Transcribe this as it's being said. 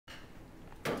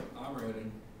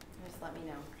ready. Just let me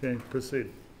know. Okay,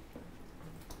 proceed.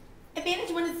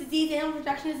 Advantage one is disease animal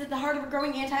production is at the heart of a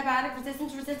growing antibiotic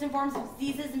resistance. Resistant forms of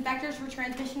diseases and vectors for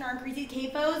transmission are increasing.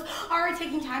 CAFOs are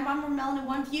taking time bomb from melon in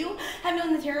one view. Have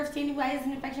known the terror of standing by as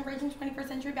an infection raging in the 21st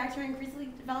century. Bacteria increasingly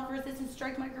develop resistance to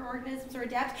strike microorganisms or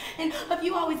adapt. And a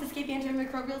few always escape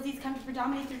antimicrobials. These come to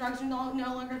predominate. Their drugs are no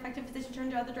longer effective. Physicians turn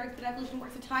to other drugs, but evolution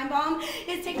works. A time bomb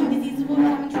is taking diseases will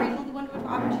become untraceable. The one with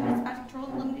opportunities about to control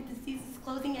and eliminate diseases.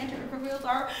 Clothing antimicrobials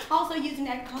are also used in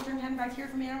agriculture and having bacteria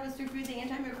from animals through foods.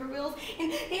 Antimicrobials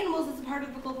in animals is a part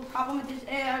of the global problem.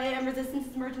 Resistance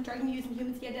is emergent drug used in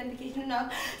humans. The identification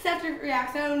of septic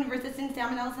reaction resistant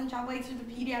salmonella and shockwave through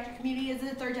the pediatric community is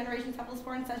a third-generation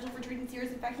cephalosporin essential for treating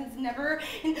serious infections. Never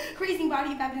increasing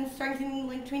body of evidence strengthening the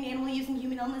link between animal use and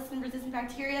human illness and resistant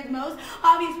bacteria. The most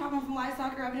obvious problem from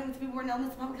livestock are evident with foodborne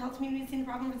illness. The public health community has seen the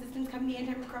problem of resistance coming.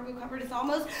 The antimicrobial coverage is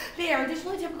almost there.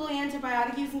 Additionally, typical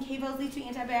antibiotic use in CAFOs leads to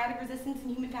antibiotic resistance in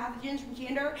human pathogens from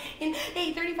gender. In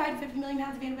 35 to 50 million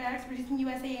pounds of antibiotics produced in the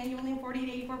USA annually, and 40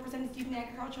 to 84% is due to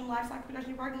agriculture and livestock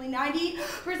production. Approximately 90%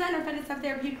 are fed at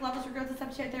subtherapeutic levels for growth of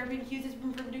substrate therapeutic uses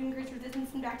from to increase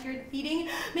resistance in bacteria. Feeding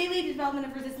may lead to development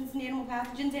of resistance in animal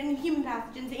pathogens and in human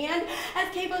pathogens. And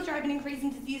as CAFOs drive an increasing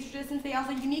disease resistance, they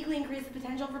also uniquely increase the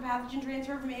potential for pathogen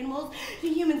transfer from animals to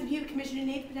humans. If you commission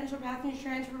innate potential for pathogen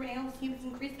transfer from animals to humans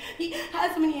increase,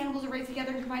 as so many animals are raised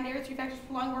together in confined areas, three factors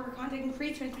prolonged worker contact,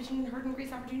 increased transmission, and herd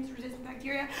increased opportunities for resistant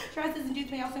bacteria. Stresses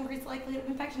induced may also increase the likelihood of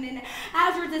infection. And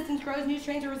as resistance grows, new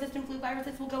strains of resistant flu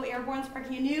viruses will go airborne,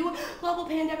 sparking a new global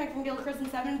pandemic from Gilchrist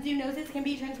and Sabino. Zoonosis can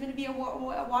be transmitted via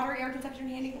water, air consumption,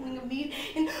 and handling of meat.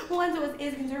 Influenza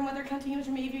is concerned whether it comes to humans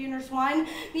from avian or swine.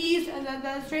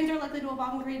 The strains are likely to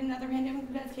evolve and create another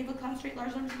pandemic because CAFOs concentrate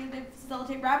large numbers because they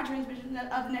facilitate rapid transmission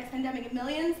of the next pandemic. In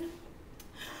millions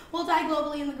will die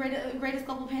globally in the greatest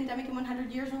global pandemic in 100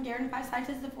 years. From guaranteed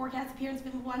scientists, the forecast appearance of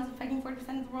influenza affecting 40%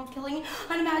 of the world, killing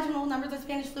unimaginable numbers. Of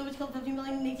Spanish flu, which killed 50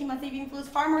 million in 18 months. Avian flu is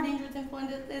far more dangerous than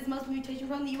influenza is most mutation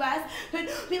from the U.S. Could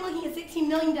be looking at 16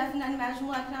 million deaths and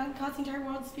unimaginable economic costs. The entire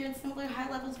world experienced similarly high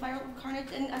levels of viral carnage.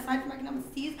 And aside from economic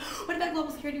disease, what about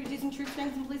global security, reducing troop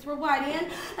strength and police worldwide?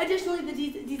 And additionally, the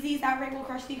disease outbreak will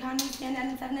crush the economy.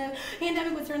 The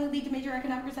pandemic would certainly lead to major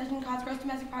economic recession and cause gross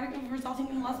domestic product, resulting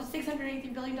in a loss of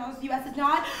 $683 billion. The U.S. is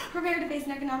not prepared to face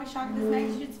an economic shock of this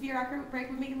magnitude. Severe outbreak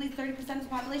would make at least 30% of the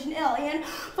population ill. And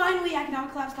finally,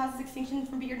 economic collapse causes extinction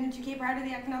from Beard and 2K. Prior to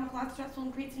the economic collapse, stress will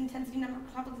increase in intensity. Number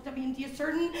of conflicts WDI is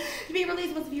certain to be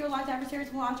released once the fewer large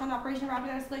adversaries will launch on operation.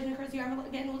 Rapid escalation occurs. The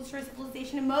Armageddon will destroy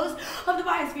civilization and most of the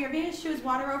biosphere. Advantage 2 is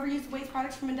water overuse. Waste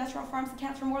products from industrial farms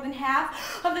accounts for more than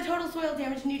half of the total soil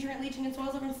damage. Nutrient leaching in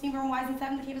soils over in steam from Wise and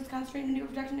 7. The CAFOs concentrated in new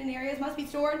production in areas must be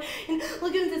stored in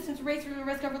lagoon systems to raise the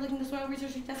risk of overleaking the soil.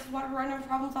 Research suggests water runoff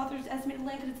problems. Authors estimated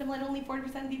land could assimilate only 40%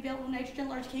 of the available nitrogen.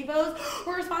 Large CAFOs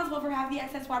were responsible for half the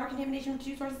excess water contamination from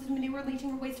two sources: manure,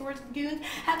 leaching, or waste storage. Lagoons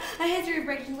have a history of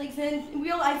breakage and leaks. And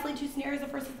we'll isolate two scenarios. The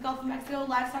first is the Gulf of Mexico.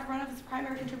 Livestock runoff is a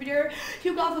primary contributor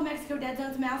to Gulf of Mexico dead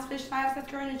zones. Mass fish dives,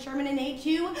 Saskatchewan and Sherman and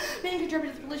A2 main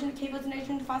contributors to collision of CAFOs and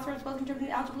nitrogen and phosphorus, both contributing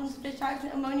to algal blooms, fish dives,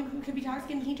 and ammonia could be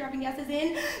toxic and heat-trapping gases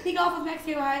in the Gulf of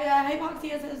Mexico.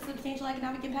 Hypoxia has a substantial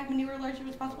economic impact. Manure, largely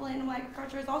responsible. Animal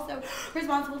agriculture is also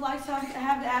responsible. Livestock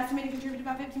have estimated contributed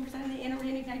about 15% of the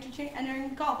inorganic nitrogen entering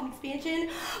the Gulf. An expansion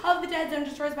of the dead zone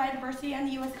destroys biodiversity and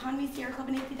the U.S. economy. Sierra Club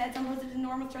beneath the dead zone poses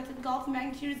enormous threats to the Gulf. The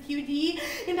magnitude is QD.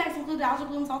 Impacts include algal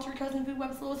blooms, altered coasts, and food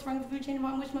webs, the lowest rung of the food chain,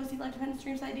 among which most sea life dependent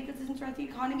stream-side ecosystems throughout the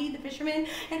economy. The fishermen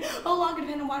and no longer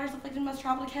dependent on waters afflicted must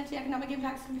travel to catch. The economic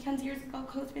impacts can become years. The Gulf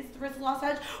Coast faces the risk of loss,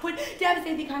 such would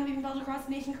devastate the economy being felt across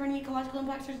the nation. Current ecological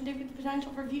impacts are indicative of the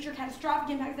potential for future catastrophic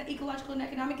impacts that ecological and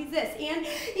economic exist. And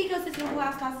ecosystem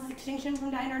collapse causes extinction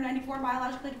from 994.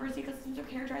 Biologically diverse ecosystems are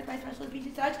characterized by special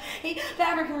species such a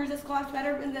fabric can resist collapse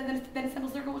better than a simple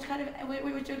circle, which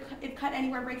if cut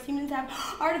anywhere breaks. Humans have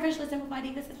artificially simplified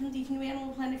ecosystems. Each new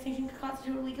animal plant extinction could cause a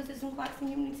total ecosystem collapsing.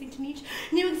 Human extinction. Each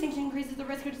new extinction increases the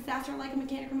risk of disaster, like a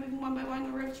mechanic removing one by one the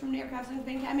roots from aircraft and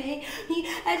bank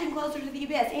edging closer to the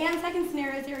abyss. And second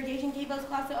scenario is irrigation. CAFOs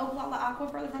collapse the Oglala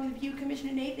aquifer from the View Commission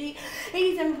in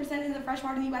 87% of the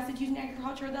freshwater in the U.S. is used in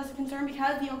agriculture. Thus a concern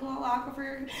because the Oglala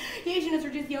aquifer irrigation has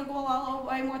reduced the Oglala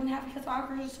by more than half because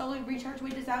aquifers are slowly recharged,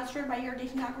 which is outstripped by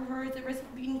irrigation. Aquifer is at risk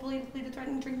of being fully depleted,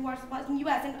 threatening drinking water supplies in the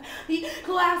U.S. And the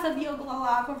collapse of the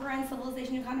Oglala aquifer and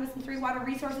civilization. Economists and three water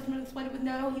resources have been exploited with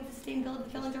no heat sustainability. The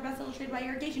killings are best illustrated by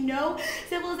irrigation. No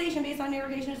civilization based on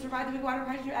irrigation has survived the big water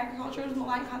project of agriculture. The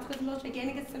malign consequence of the most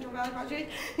gigantic is the Central Valley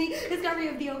Project. The discovery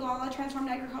of the Oglala transformed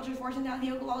agriculture fortune. Now the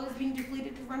Oglala is being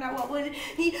depleted to find out what would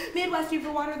the Midwest do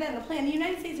for water then. The plan. The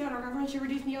United States federal government should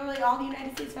reduce nearly all the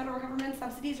United States federal government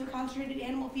subsidies for concentrated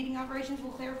animal feeding operations.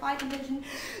 Will clarify contention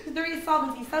 3 is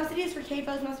solvency. Subsidies for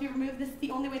CAFOs must be removed. This is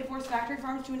the only way to force factory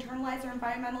farms to internalize their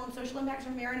environmental and social impacts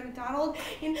from Marion and McDonald.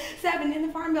 And 7, in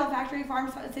the Farm Bill, factory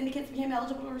farm syndicates became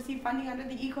eligible to receive funding under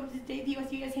the equipment state. The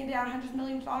USDA has handed out hundreds of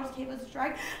millions of dollars to CAFOs to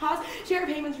direct cost share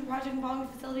payments for projects involving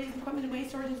facilities, equipment, and waste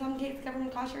storage. In some cases,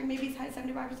 government cost sharing may be as high as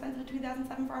 75% of the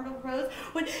 2007 Farm Bill proposed.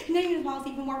 When continuing this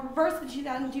policy even more perverse, the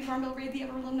 2002 Farm Bill raised the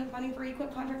upper limit of funding for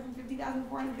equip contract from $50,000 to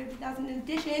 $450,000. In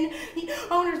addition, the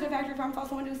owners of factory farms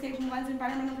also want to escape from lens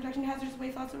environmental protection hazardous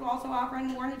waste laws will also offer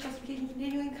unwarranted justification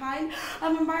continuing kind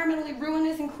of environmentally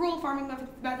ruinous and cruel farming methods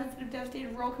that have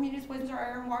devastated rural communities, poisons our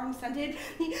air and water, and stunted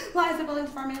the lives of buildings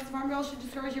farmers. The Farm Bill should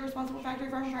discourage irresponsible factory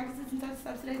farming practices and such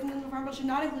subsidizing them. The Farm Bill should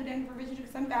not include any provision to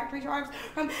exempt factory farms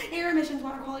from air emissions,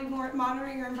 water quality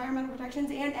monitoring, or environmental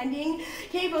protections. And ending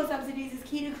CAFO subsidies is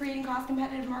key to creating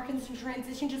cost-competitive markets to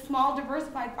transition to small,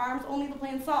 diversified farms. Only the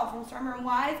plan solves. From Starmer and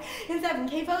Wise. And 7,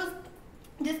 CAFOs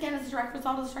discount as a direct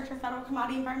result of the structure of federal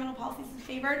commodity environmental policies is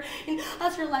favored. In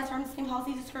industrialized farms, the same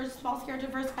policies discourage small-scale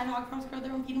diversified hog farms grow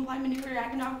their own feed and plant manure and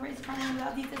economic rates farming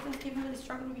without these systems capable of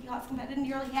struggle to be cost competitive.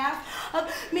 Nearly half of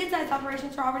mid-sized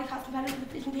operations are already cost competitive with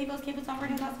efficient CAFOs. CAFOs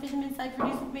operating cost efficient mid-sized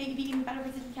producers may be even better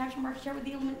positioned to capture market share with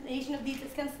the elimination of these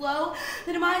discounts. Slow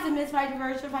the demise of mid-sized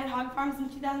diversified hog farms. In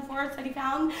 2004, a study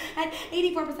found that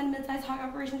 84% of mid-sized hog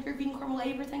operations grew feed and corn, while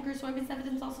 80% grew soybeans.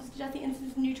 Evidence also suggests the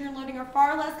instances of nutrient loading are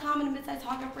far less common in mid-sized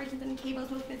hog operations than in CAFOs.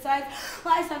 Most mid-sized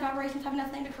livestock operations have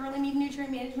enough land to currently meet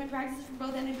nutrient management practices for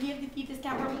both NMP of the feed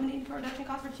discount or eliminating production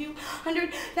costs for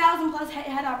 200,000 plus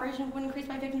head operations would increase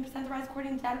by 15%. The rise,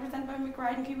 according to data presented by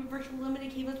McBride and Cuba, virtually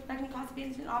limited CAFOs production cost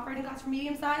advantage and operating costs for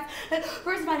medium-sized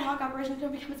diversified hog operations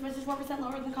could become as much as 4%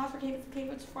 lower than cost for CAFOs.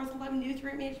 CAFOs to force comply with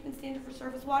nutrient management standard for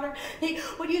surface water. They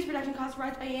would use production costs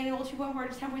rise by annual 2.4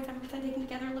 to 10.7% taken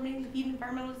together, eliminating the feed and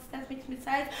environmental discounts makes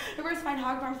mid-sized diversified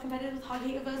hog farms competitive with hog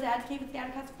CAFOs. Add CAFOs the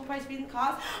added cost of full price feed and the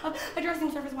cost of addressing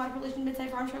surface water pollution.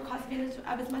 Mid-sized farms show cost advantage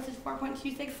of as much as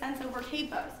 4.26 cents over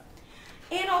CAFOs.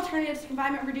 And alternatives to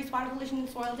confinement, reduce water pollution and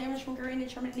soil damage from grazing and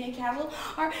terminating cattle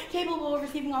are capable of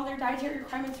receiving all their dietary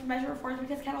requirements from measure of forage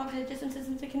because cattle have digestion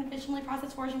systems that can efficiently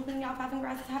process forage, including alfalfa and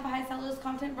grasses, have a high cellulose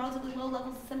content, relatively low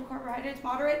levels of simple carbohydrates,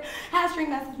 moderate pasturing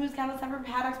methods, moves cattle separate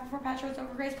paddocks before pastures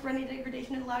overgraze, preventing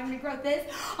degradation and allowing regrowth. This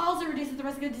also reduces the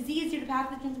risk of disease due to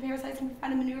pathogens and parasites can be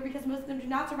found in manure because most of them do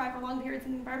not survive for long periods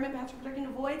in the environment. Pasture protection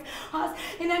avoids cost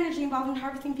and energy involved in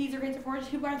harvesting feeds or grains or forage.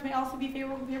 2 barns may also be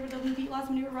favorable compared with open feed loss.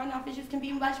 Manure runoff issues can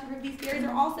be much improved. These dairies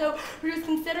are also produce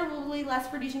considerably less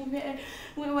producing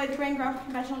with grain grown from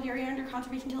conventional dairy under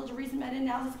conservation tillage. A recent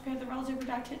meta-analysis compared the relative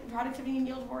productivity and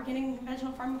yield of organic and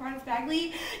conventional farming products.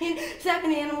 Bagley in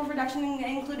 7 animal production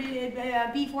included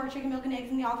beef, pork, chicken, milk, and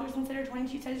eggs, and the authors considered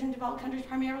 22 studies from developed countries,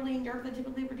 primarily in Europe, that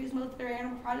typically produce most of their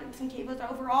animal products in CAFOs.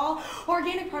 Overall,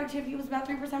 organic productivity was about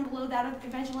 3% below that of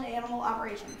conventional animal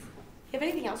operations. You have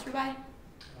anything else, Rubiae? All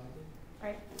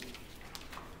right.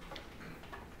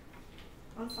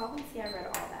 On solvency, I read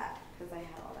all that because I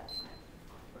had all that time.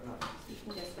 You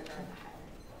can disregard the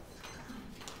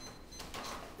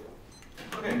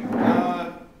highlights.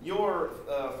 Okay. Your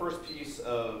first piece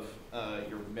of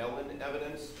your Mellon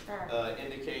evidence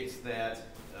indicates that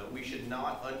we should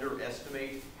not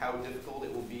underestimate how difficult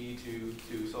it will be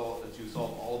to solve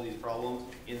all of these problems.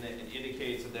 It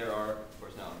indicates that there are, of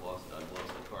course, now I've lost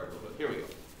the card a little bit. Here we go.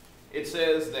 It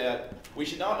says that we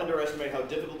should not underestimate how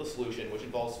difficult the solution, which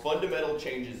involves fundamental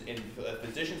changes in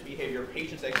physicians' behavior,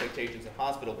 patients' expectations, and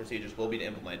hospital procedures, will be to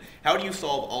implement. How do you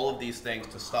solve all of these things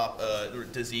to stop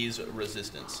disease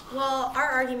resistance? Well, our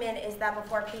argument is that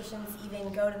before patients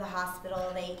even go to the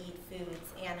hospital, they eat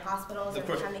foods, and hospitals are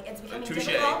becoming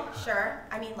difficult. Sure.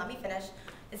 I mean, let me finish.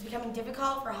 It's becoming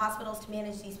difficult for hospitals to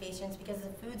manage these patients because the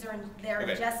foods they're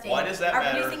ingesting Why does that are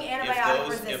matter producing antibiotic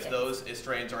resistance. if those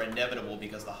strains are inevitable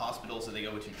because the hospitals that they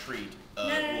go to treat will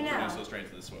produce those strains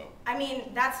in the soil? I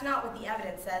mean, that's not what the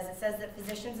evidence says. It says that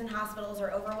physicians and hospitals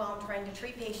are overwhelmed trying to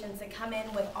treat patients that come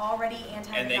in with already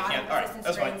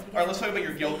antibiotic-resistant strains. All right, let's talk about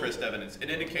your Gilchrist evidence. It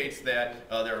indicates that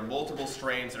there are multiple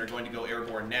strains that are going to go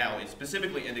airborne now. It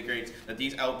specifically indicates that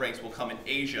these outbreaks will come in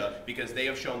Asia because they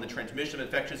have shown the transmission of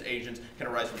infectious agents can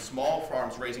arise from small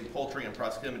farms raising poultry in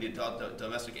proximity to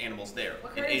domestic animals there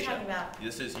in Asia. Are you talking about?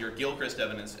 This is your Gilchrist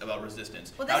evidence about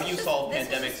resistance. Well, how do you solve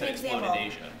pandemics that explode in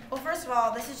Asia? Well, first of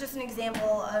all, this is just an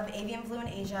example of avian flu in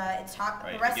Asia.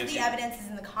 The rest of the evidence is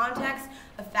in the context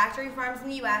of factory farms in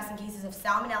the U.S. in cases of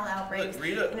salmonella outbreaks.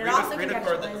 Read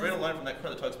a line from that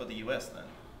part that talks about the U.S. then.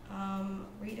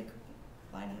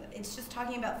 It's just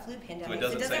talking about flu pandemics. So it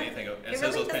doesn't say anything. It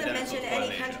really doesn't mention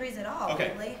any countries at all.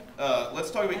 Okay. Really.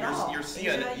 Let's talk about your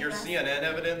CNN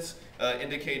evidence.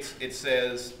 indicates, it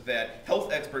says that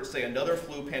health experts say another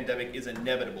flu pandemic is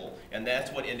inevitable, and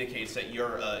that's what indicates that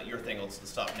your thing will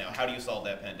stop now. How do you solve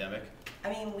that pandemic? I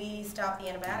mean, we stop the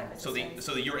antibiotic resistance.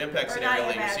 So your impact scenario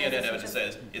that your CNN evidence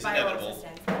says is inevitable.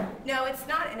 Resistance. No, it's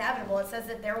not inevitable. It says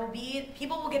that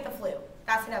people will get the flu.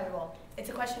 That's inevitable. It's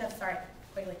a question of,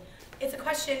 Quigley. It's a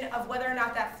question of whether or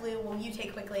not that flu will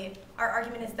mutate quickly. Our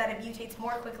argument is that it mutates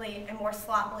more quickly and more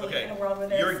sloppily in a world where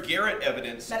there's your Garrett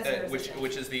evidence,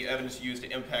 which is the evidence used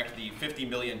to impact the 50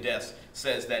 million deaths,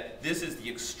 says that this is the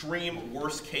extreme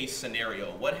worst case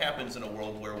scenario. What happens in a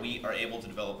world where we are able to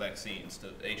develop vaccines to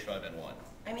H5N1?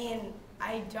 I mean,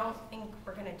 I don't think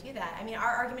we're going to do that. I mean,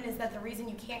 our argument is that the reason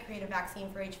you can't create a vaccine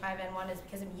for H5N1 is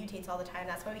because it mutates all the time.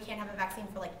 That's why we can't have a vaccine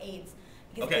for like AIDS.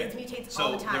 Because AIDS mutates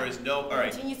all the time. So there is no, all right.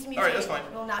 It continues to mutate. All right, that's fine.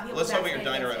 We will not be able Let's to talk about your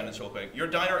vaccinate Diner against evidence real quick. Your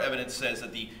Diner evidence says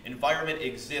that the environment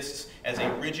exists as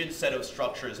a rigid set of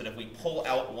structures, and if we pull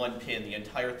out one pin, the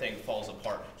entire thing falls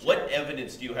apart. Sure. What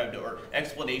evidence do you have, or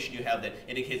explanation do you have that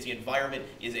indicates the environment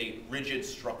is a rigid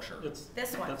structure? This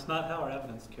one. That's not how our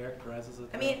evidence characterizes it.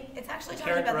 I mean, it's actually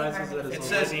talking about the environment. It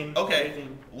says, okay,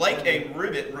 like a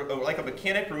rivet, like a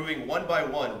mechanic removing one by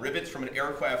one rivets from an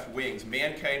aircraft wings,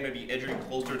 mankind may be edging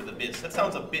closer to the abyss. That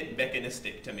sounds a bit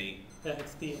mechanistic to me. Yeah,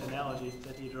 it's the analogy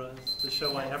that he draws to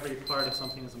show why every part of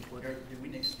something is important. Did we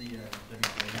nix the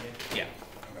WDI? Yeah.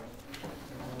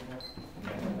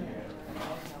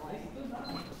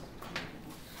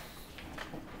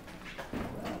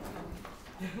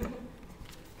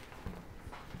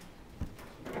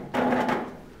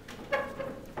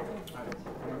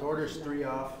 Orders 3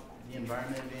 off, the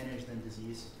environment advantage, then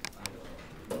disease.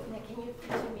 Nick, can you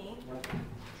put to me?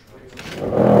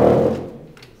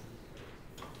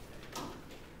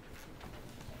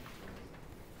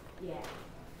 Yeah.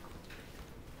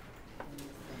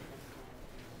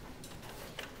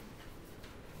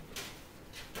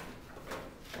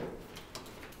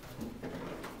 I'm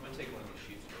going to take one of these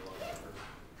sheets for a long time first.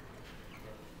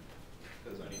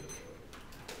 Because I need to do it.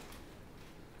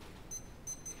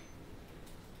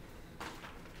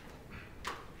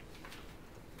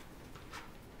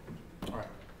 All right.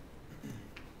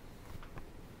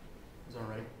 Is that all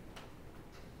right?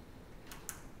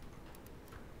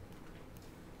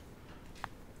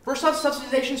 First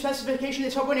subsidization specification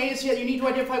is sub 1A is that you need to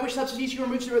identify which subsidies you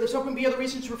remove. The sub 1B are the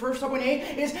reasons to refer sub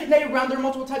 1A is that around there are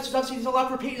multiple types of subsidies allow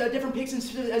for different picks and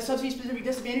subsidy-specific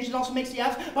disadvantages, and also makes the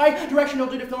F by directional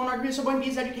to fill an argument. Sub 1B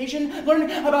is education. Learn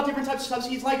about different types of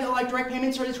subsidies like direct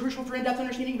payments are crucial for in-depth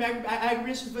understanding of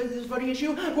aggregates of this voting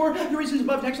issue. For the reasons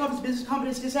above, next off is business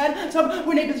confidence disad. Sub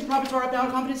 1A business profits are up,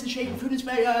 down, confidence in shape of food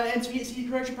and speed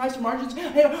correction price to margins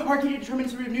are key to determine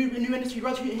the new industry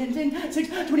growth. Hint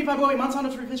 62508 months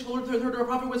on for fiscal third our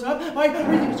profit was up by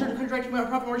really concerned to directing our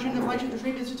profit margin and inflation to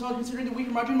trade business all considering the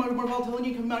weaker margin, more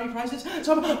volatility in commodity prices.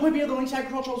 Some would be the links to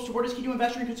agricultural support is key to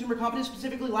investor and consumer confidence,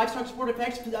 specifically livestock support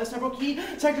affects several key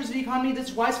sectors of the economy. This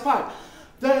is why spot.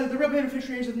 The real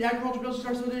beneficiaries of the agricultural bills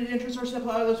are solicited interest or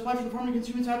supply for the farming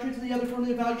consumers outreach to the other form of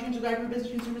the value chains of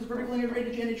agribusiness consumers vertically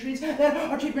integrated industries that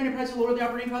are cheap granted prices lower the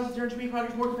operating costs and to make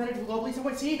products more competitive globally. So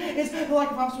what C is the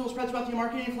lack of obstacle spreads about the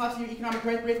market and collapse of economic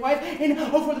rate wise. And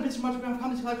for the business must become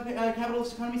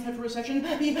capitalist economies head for recession.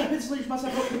 The business leaders must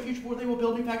have hope for the future before they will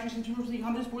build new factories, consumers the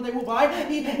confidence before they will buy.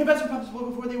 The investment companies will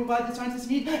before they will buy. The scientists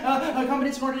need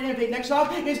confidence in order to innovate. Next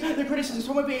off is the criticism.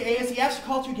 So what ASEF's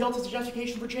call to guilt as a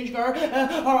justification for changing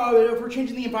for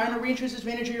changing the environment, reinsurance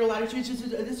managerial attitudes.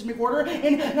 This is McWhorter.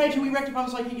 In 92, we rectified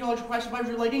problems like ecological crisis by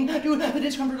relating to the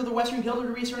discomfort of the Western Guild or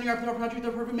reasserting our project. The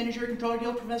perfect managerial control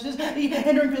guild professes the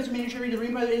enduring fields of managerial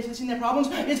dream by insisting that problems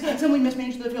is simply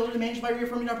mismanaged the failure to manage by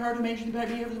reaffirming our power to manage the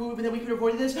behavior of the movement that we could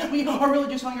avoid this. We are really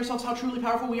just telling ourselves how truly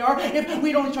powerful we are. If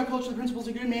we'd only stuck close to the principles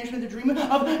of good management, the dream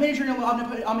of managerial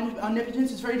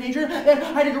omnipotence is very dangerous. That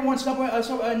Heidegger wants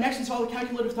next is all the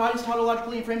calculative thought is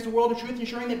tautologically and frames the world of truth,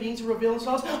 ensuring that beings reveal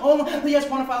themselves only as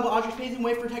quantifiable objects paving the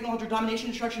way for technological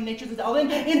domination, destruction, nature of the Ellen.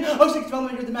 In 06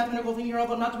 development of the mathematical thing here,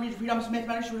 although not the reason freedoms of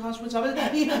mathematics or consequence of it,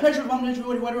 the measure of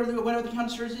whatever the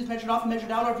counter-series is measured off and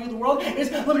measured out, our view of the world is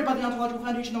limited by the ontological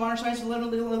foundation of modern science, the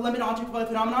limit onto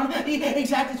phenomenon. The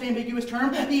exact is an ambiguous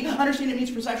term. The understanding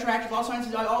means perception or act. All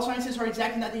sciences are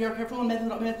exact in that they are careful and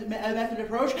method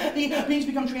approach. The beings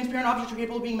become transparent objects are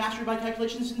capable of being mastered by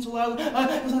calculations, since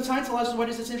science allows us what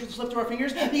is essential to slip through our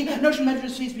fingers. The notion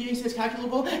measures sees beings as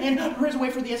calculable, and prepares a way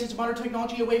for the essence of modern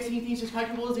technology, a way of seeing things as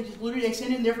calculable as excluded,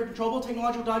 extended, and therefore controllable.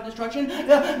 Technological destruction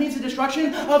means the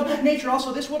destruction of nature.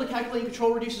 Also, this will to calculate and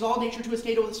control reduces all nature to a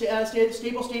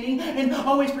stable standing and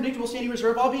always predictable standing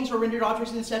reserve. All beings are rendered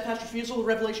objects in the steadfast refusal of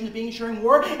revelation of being ensuring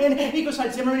war. And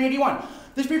ecocide, Zimmerman 81.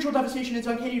 The spiritual devastation is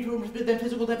uncanny than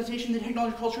physical devastation. The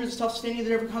technology culture is self-sustaining,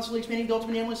 therefore constantly expanding the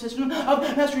ultimate analyst system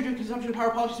of mastery to consumption of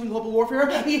power politics and global warfare.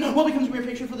 The world becomes a mere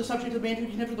picture for the subject of man to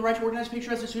contend for the right to organize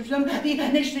picture as a system. The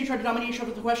nation-state try to dominate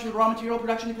of the question of raw material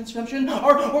production and consumption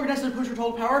are organized as a push for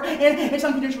total power, and its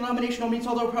unconditional domination means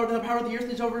all the power of the earth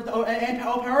is over and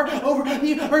all power over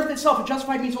the earth itself. And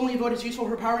justified means only what is useful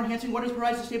for power enhancing, what is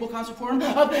provides a stable constant form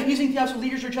of using the absolute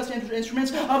leaders or just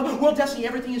instruments of world destiny.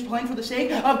 Everything is planned for the sake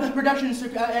of production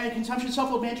and consumption.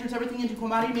 Self-will man turns everything into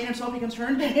commodity. Man himself becomes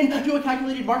turned into a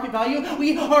calculated market value.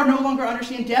 We are no longer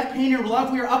understand death, pain, or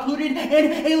love. We are uprooted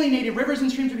and alienated. Rivers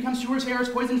and streams become sewers, airs,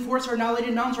 poisoned, forests are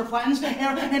annihilated, mountains are flattened,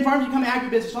 and farms become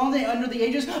agribusiness. All under the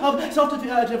ages of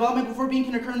self-development, before being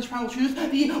can occur in this primal truth,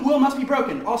 the will must be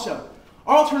broken. Also,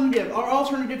 our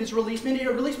alternative is releasement.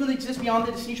 Releasement exists beyond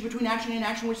the distinction between action and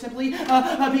action, which simply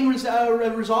being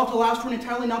resolved allows for an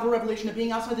entirely novel revelation of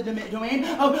being outside the domain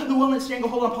of the will and stand a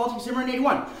hold on politics. Zimmerman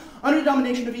 81. Under the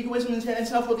domination of egoism and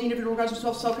self-will, the individual regards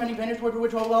himself self-cunning advantage toward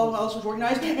which all else is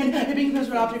organized, and it being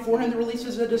an object for him, the release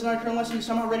does not occur unless he is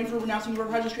somehow ready for renouncing or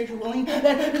requires a trait or willing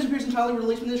that disappears entirely.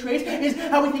 Releasement of this trait is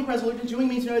how we think resolution. Doing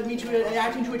means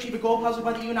acting to achieve a goal posited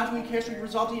by the ego, not doing cares to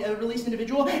resolve the released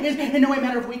individual is in no way a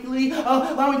matter of weakly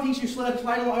allowing things to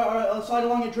slide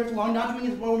along and drift along. Not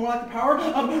doing is more like the power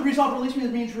of resolve.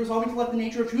 Releasement means resolving to let the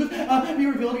nature of truth be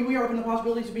revealed. We are open to the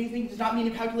possibilities of being things. Does not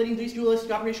mean calculating these dualistic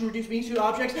operations reduce beings to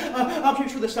objects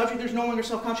for the subject. There's no longer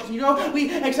self-conscious ego. We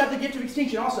accept the gift of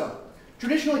extinction also.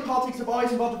 Traditionally, politics have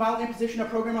always involved a violent imposition of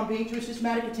program on being through a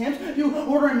systematic attempt to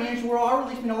order and manage the world. Our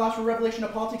releasement allows for revelation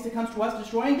of politics that comes to us,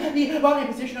 destroying the violent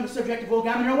imposition of a subjective will.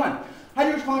 Gammon 01.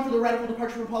 Heidegger is calling for the radical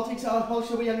departure from politics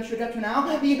that we understood up to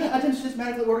now. The attempt to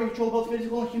systematically order and control both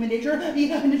physical and human nature. The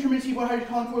indeterminacy of what Heidegger is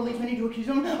calling for leads many to accuse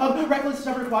him of reckless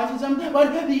stubborn quietism.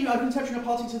 But the conception of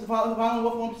politics as the violent,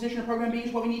 willful imposition of program being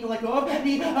is what we need to let go of.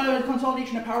 The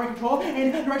consolidation of power and control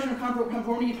and direction of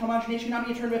conformity and homogenation cannot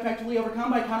be turned effectively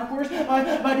overcome by counterforce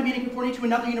by demanding conformity to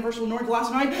another universal norm. The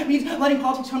last night means letting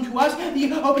politics come to us.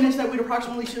 The openness that would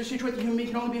approximately situate the human being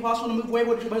can only be possible to move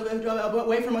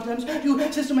away from attempts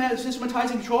to systematize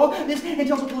and control. This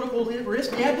entails a political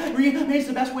risk, yet remains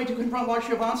the best way to confront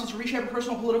large-scale violence is to reshape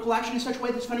personal political action in such a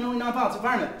way that's fundamentally non-violence.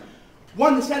 Environment.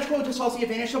 1. The status quo assaults the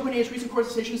advantage. Subpoint A's recent court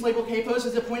decisions labeled CAFOs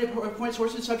as appointed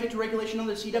sources subject to regulation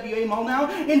under the CWA mall now.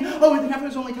 And the CAFO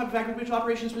is the only type of agricultural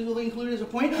operations legally included as a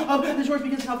point of the source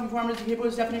because healthy farmers, the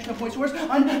CAFO's definition of point source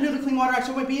under the Clean Water Act.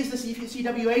 Subpoint B is the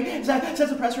CWA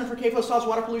sets a precedent for CAFO solves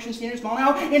water pollution standards mall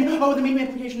now. And the main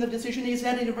implication of the decision is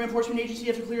that an enforcement agency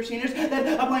has clear standards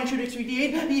that apply and should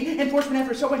expedite the enforcement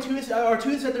effort. Subpoint 2 is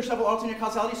that there's several alternate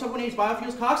causalities. Subpoint 8 is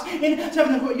biofuels, COX. And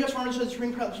 7, the U.S. farmers are the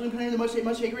supreme planting of the most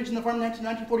acreage in the farm in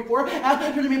 1944.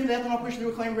 After the demand for the ethanol push through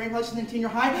acclaimed grain prices and 10-year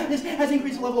high, this has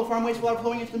increased the level of farm waste without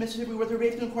flowing into the Mississippi where they're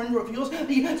based on corn and road fuels.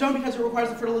 The zone, because it requires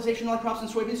the fertilization of crops and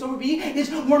soybeans. So B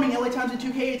is warming. LA Times and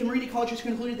 2K, the marine ecologists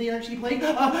concluded the energy plague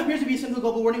appears to be a simple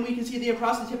global warning. We can see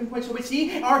across the tipping point. So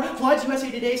C are floods. USA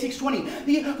Today 620.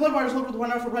 The flood waters over the one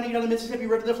for running down the Mississippi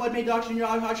River. The flood made the oxygen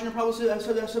are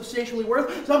probably substantially worth.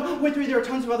 Subpoint 3, there are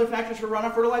tons of other factors for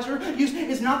runoff. Fertilizer use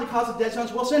is not the cause of dead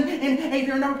zones. Wilson. And 8,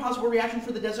 there are a number of possible reactions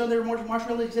for the dead zone. There are more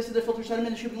marshmallows existed that filter sediment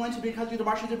in the shipping lines because the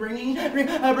marshes are bringing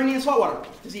in saltwater.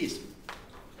 Disease.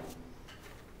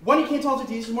 1, you can't solve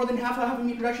disease. More than half of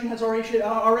meat production has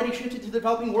already shifted to the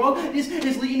developing world. This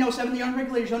is leading 07. The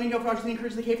unregulated zoning of projects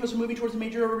encourages the CAFOs moving towards the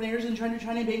major urban areas in China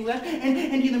and Bangladesh, and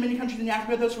India. The many countries in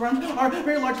Africa, those farms are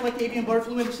very large, like the avian bird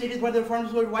flu, and stated by the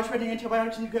farms with widespread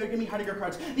antibiotics and give me Heidegger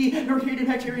cards. The bacteria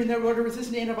bacteria in their water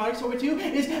resistant to antibiotics. So 2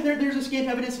 is there's a scant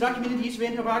evidence documenting the use of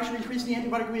antibiotics to increase the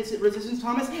antibiotic resistance.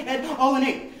 Thomas et al. And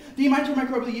 8. The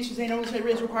antimicrobial use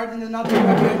is required in the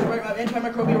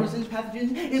antimicrobial resistance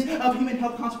pathogens is of human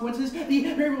health consequences.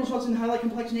 The variable results in highlight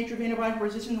complex nature of antibiotic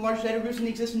resistance in large data groups and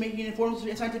exist in making informed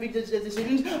scientific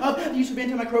decisions of the use of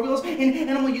antimicrobials in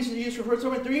animal use for first.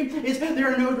 3 is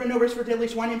there are no risks for deadly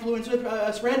swine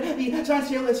influenza spread. The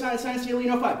science daily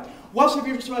 05. While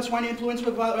severe swine influenza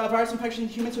with virus infection in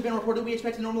humans have been reported, we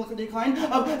expect a normal decline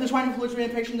of the swine influenza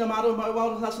infection to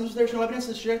wild systems. There's no evidence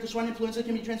to suggest the swine influenza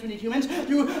can be transmitted to humans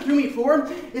through through meat. 4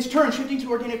 is turn. Shifting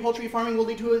to organic poultry farming will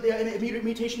lead to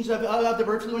mutations of the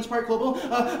bird flu and spark global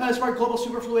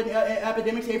superfluid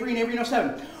epidemics. Avery and Avery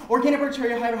 7. Organic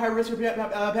bacteria have a higher risk of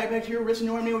bacterial risk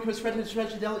normally because spread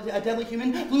to deadly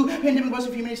human flu pandemic. Most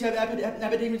of humanities have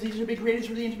epidemics. These are big created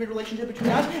through the intimate relationship between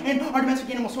us and our domestic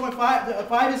animals. So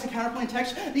 5 is the counterpoint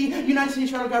text. The United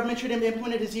States federal government should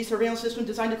implement a disease surveillance system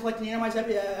designed to collect and analyze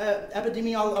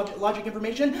epidemiologic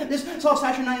information. This solves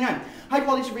Section 99. High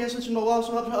quality surveillance system will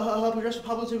also help address the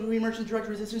public's emerging drug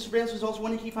resistance. Surveillance is also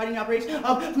one to keep fighting outbreaks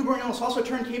of foodborne illness. Also,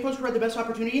 turn CAFOs provide the best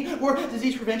opportunity for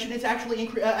disease prevention. It's actually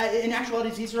in actuality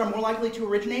diseases are more likely to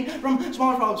originate from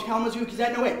smaller problems. Kalamazoo,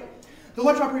 Gazette, no way. The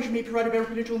large operation may provide better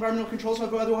potential environmental controls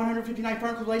of the 159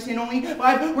 farms placed, and only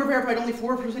 5 were verified. Only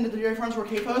 4% of the dairy farms were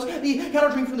CAFOs. The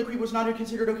cattle drink from the creek was not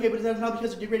considered okay, but that is not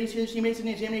because of degrading teammates and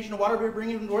the examination of water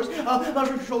bringing indoors.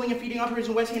 Laboratory controlling and feeding operators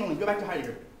and waste handling. Go back to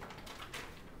Heidegger.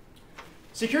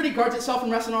 Security guards itself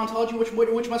and rests on ontology,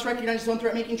 which must recognize its own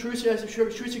threat, making true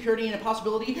security and a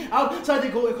possibility outside the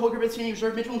goal group standing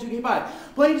reserved. Mitchell and 2K5.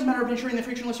 Planning is a matter of ensuring the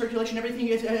frictionless circulation. Everything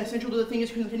is essential to the thing is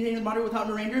contained in the model without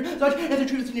remainder, such as the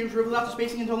truth standing reserve without the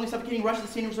spacing and only suffocating rush of the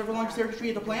standing reserve along the circuitry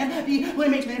of the plan. The plan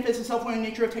makes manifest the self-forming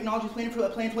nature of technology plans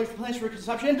for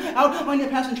consumption, outlining the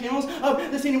paths and channels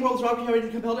of the standing world is already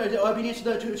compelled obedience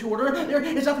to order. There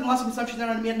is nothing less than consumption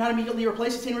that not immediately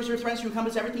replaced. The standing reserve threatens to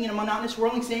encompass everything in a monotonous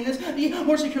swirling sameness. The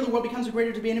more secure the world becomes, a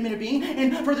greater abandonment of being,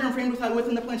 and further enframed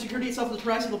within the plan. Security itself is the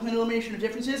price of the plan elimination of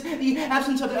differences. The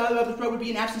absence of the threat would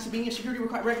be an absence of being. Security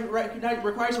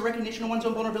requires a recognition of one's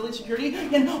own vulnerability. Security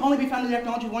can only be found in the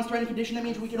acknowledgement of one's threat and condition. That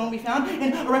means we can only be found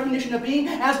in a recognition of being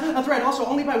as a threat. Also,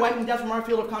 only by wiping death from our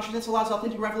field of consciousness allows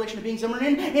authentic revelation of being.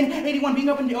 Zimmerman in 81, being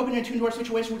open and tuned to our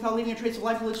situation without leaving a trace of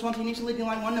life to live spontaneously. Leading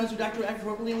line 1 knows who act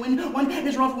appropriately, and when one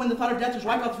is wrong, when the thought of death is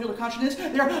wiped out the field of consciousness,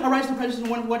 there arises the presence of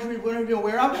one what we want to be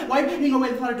aware of. Wiping away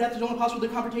the thought of death is only possible with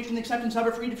the confrontation and acceptance of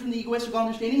it, freed from the egoistical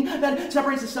understanding that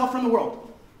separates the self from the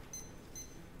world.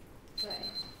 Okay.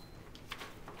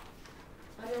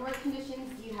 Under what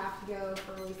conditions do you have to go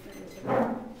for releasement into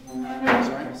ONR?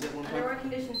 Sorry, is it one Under what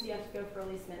conditions do you have to go for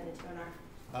releasement into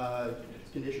ONR?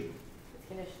 It's conditional. It's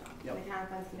conditional. Yep. And the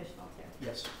counterclaim's conditional too.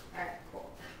 Yes. All right, cool.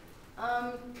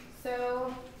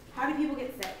 So how do people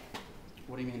get sick?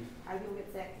 What do you mean? How do people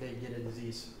get sick? They get a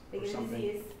disease. They or get something.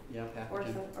 a disease. Yeah, Or a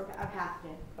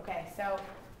pathogen. Okay, so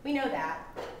we know that.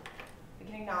 We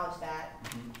can acknowledge that.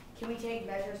 Mm-hmm. Can we take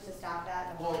measures to stop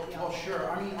that? Well, sure.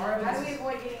 I mean, our how evidence. do we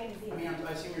avoid getting a disease? I mean,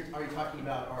 I assume are you talking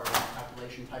about our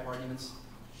calculation type arguments?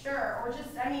 Sure, or just,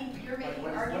 I mean, you're making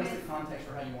What arguments. is the context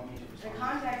for how you want me to respond? The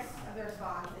context of the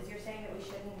response is you're saying that we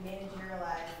shouldn't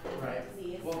managerialize the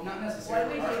disease. Well, not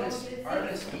necessarily. Our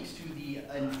evidence speaks to the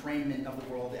enframement of the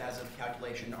world as of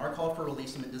calculation. Our call for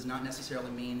releasement does not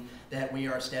necessarily mean that we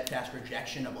are a steadfast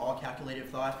rejection of all calculative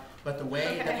thought, but the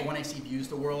way that the 1AC views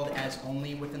the world as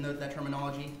only within that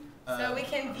terminology. So we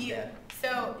can view,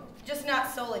 so just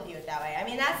not solely view it that way. I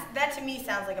mean, that to me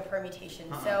sounds like a permutation.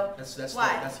 So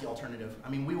why? That's the alternative. I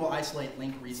mean, we will isolate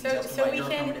link reasons as to why your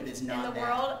affirmative is not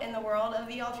that. In the world of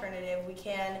the alternative, we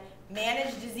can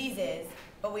manage diseases,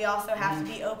 but we also have to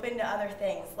be open to other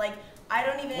things. Like, I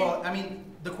don't even... Well, I mean,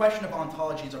 the question of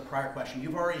ontology is a prior question.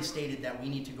 You've already stated that we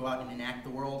need to go out and enact the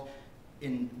world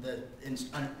in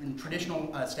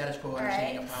traditional status quo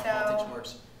understanding of how politics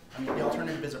works. I mean, the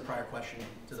alternative is a prior question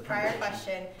to the prior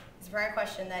question. It's a prior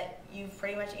question that you've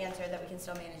pretty much answered, that we can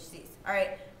still manage disease. All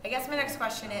right, I guess my next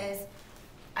question is,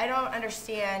 I don't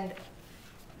understand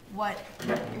what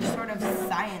your sort of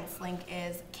science link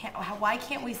is. Why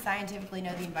can't we scientifically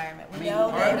know the environment?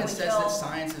 Our evidence says that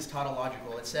science is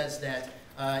tautological. It says that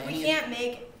we can't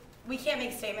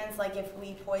make statements like if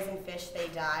we poison fish, they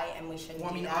die, and we shouldn't.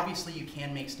 Well, I mean, obviously you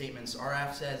can make statements. Our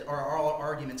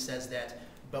argument says that.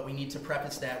 But we need to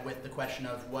preface that with the question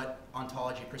of what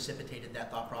ontology precipitated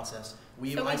that thought process. So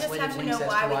we just have to know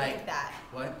why we think that.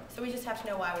 What? So we just have to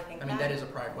know why we think that. I mean, that is a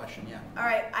prior question, yeah. All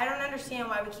right, I don't understand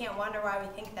why we can't wonder why we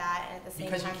think that, and at the same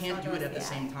time. Because you can't do it at the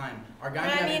same time. Our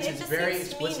guide evidence is very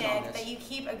explicit on this. That you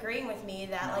keep agreeing with me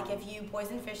that, like, if you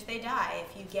poison fish, they die.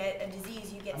 If you get a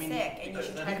disease, you get sick, and you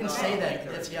should try to You can say that.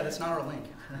 That's not our link.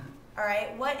 All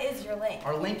right, what is your link?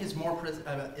 Our link is more.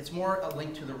 It's more a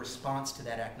link to the response to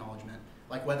that acknowledgement.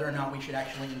 Like whether or not we should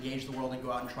actually engage the world and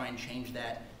go out and try and change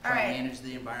that, and manage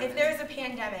the environment. If there's a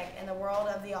pandemic in the world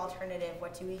of the alternative,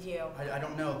 what do we do? I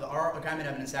don't know. Our guidance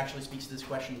evidence actually speaks to this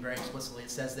question very explicitly.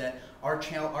 It says that our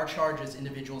charge as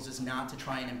individuals is not to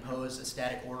try and impose a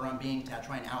static order on being, to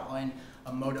try and outline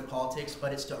a mode of politics,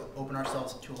 but it's to open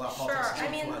ourselves to allow politics to Sure,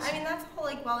 speak to us. I mean that's all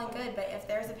like well and good, but if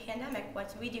there's a pandemic, what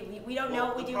do? We don't know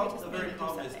what we do. The very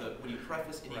problem is that when you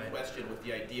preface any question with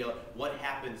the idea, what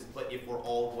happens but if we're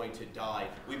all going to die,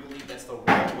 we believe that's the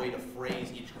wrong way to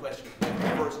phrase each question. We have to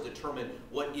first determine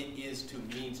what it means to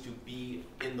be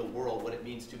in the world, what it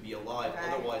means to be alive.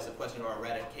 Okay. Otherwise, the question of our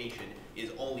eradication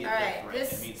is only a all death right, threat.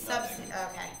 this It means nothing.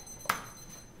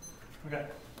 Okay.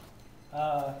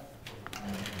 Okay.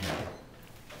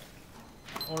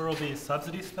 Or will be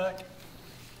subsidy spec.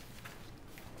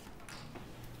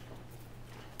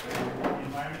 The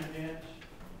environment advantage,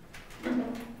 the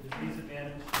disease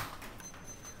advantage,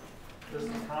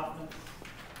 business confidence,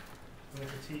 and the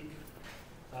critique.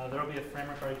 There will be a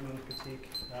framework argument and critique.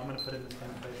 I'm going to put it in the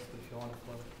same place, but if you want to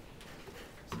flow it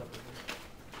separately.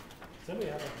 Does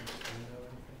anybody have anything?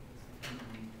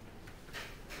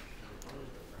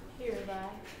 Here, bye.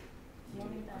 You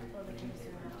want me to upload the case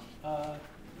or not?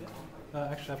 Yeah.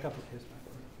 Actually, I've got the case back.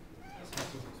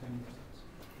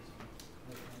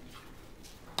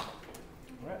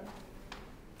 All right.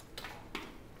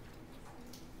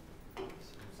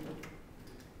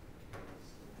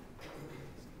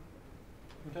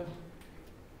 Okay.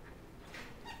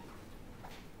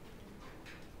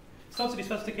 Subsidy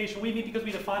specification, we need, because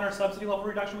we define our subsidy level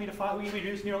reduction, we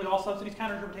reduce nearly all subsidies.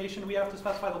 Counter interpretation, we have to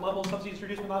specify the level of subsidies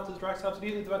reduced, but not the direct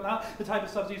subsidy, but not the type of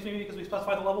subsidies, maybe because we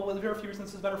specify the level. With very few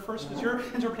instances better first, because your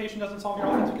interpretation doesn't solve your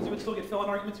offense, because you would still get fill-in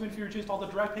arguments. Even if you reduced all the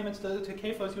direct payments to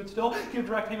CAFOs, you would still give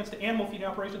direct payments to animal feeding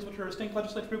operations, which are a distinct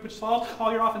legislative group which solves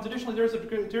all your offense. Additionally, there's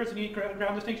a unique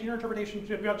ground distinction. Your interpretation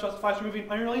justifies removing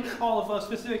nearly all of a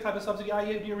specific type of subsidy,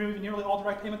 i.e. you're removing nearly all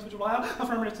direct payments, which will allow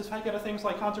affirmatives to spike out of things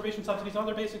like conservation subsidies and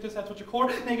other basic dissets, which are core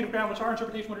negative ground, which our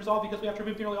interpretation would resolve, because we have to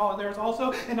remove nearly all. There's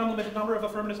also an unlimited number of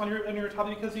affirmatives on your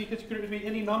topic, because you could remove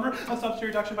any number of subsidy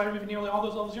reduction by removing nearly all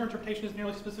those levels. Your interpretation is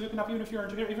nearly specific enough. Even if your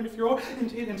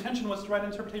intention was to write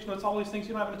an interpretation that's all these things,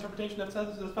 you don't have an interpretation that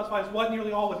specifies what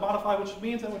nearly all would modify, which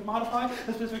means that would modify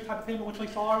a specific type of payment, which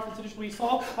links all our offense. Additionally, we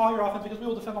solve all your offense, because we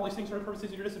will defend all these things for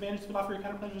purposes of your disadvantage, but not for your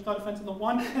countermeasures, no defense in the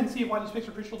one, and see why these picks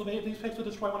are crucial debate. These picks would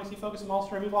destroy when I see focus and also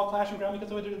to remove all clashing ground, because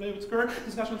they would skirt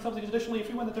discussion of subsidies. Additionally, if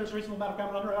you win that there's a reasonable amount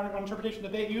of ground under interpretation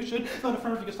debate, you should vote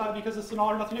affirmative, because it's an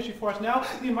all or nothing issue for us. Now,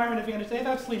 the environment advantage, they have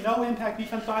absolutely no impact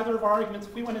defense to either of our arguments.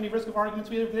 If we win any risk of arguments,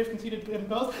 they've conceded in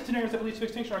both scenarios that leads to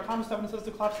extinction. Our common evidence says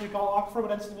the collapse of the Gulf aquifer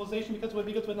would end civilization, because it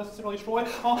would necessarily destroy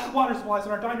all water supplies,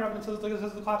 and our diner evidence says the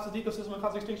collapse of the ecosystem would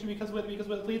cause extinction, because it would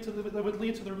lead to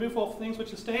the removal of things which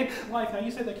sustain life. Now,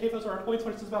 you say that CAFOs are our points,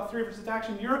 which is about theory versus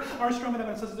action. Our Stroman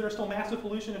evidence says that there is still massive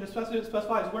pollution, and it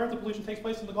specifies where the pollution takes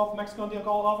place in the Gulf of Mexico and the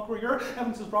Gulf aquifer. Your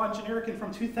evidence is broad and generic, and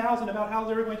from 2000 about how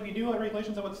there are going to be new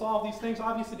regulations that would solve these things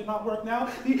obviously did not work. Now,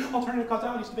 the alternative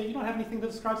causalities debate, you don't have anything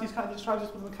that describes this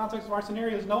within the context of our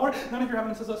scenarios. Nowhere. None of your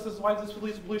evidence says this is why this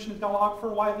leads to pollution in the Gulf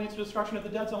aquifer, why it leads to destruction of the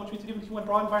dead zone, which means even if you win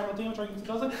broad environmental damage arguments,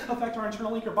 it doesn't affect our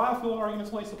internal link or biofuel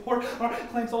arguments, only support our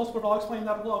claims elsewhere, but I'll explain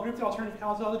that below. I'll group the alternative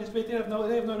causalities debate. They have no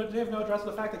address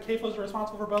to the fact that CAFOs are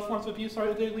responsible for both forms of abuse.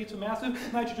 They lead to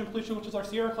massive nitrogen pollution, which is our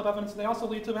Sierra Club evidence, and they also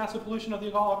lead to massive pollution of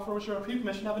the Gulf aquifer, which are our Pew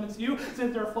Commission evidence. You say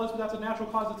that there are floods, but that's a natural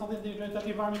cause. It's something that the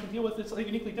environment can deal with. It's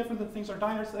uniquely different than things are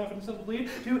diners. The evidence would lead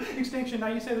to extinction. Now,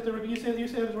 you say that there would be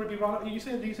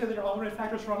there are alternative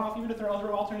factors for runoff. Even if there are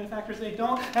other alternative factors, they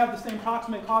don't have the same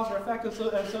proximate cause or effect as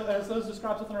those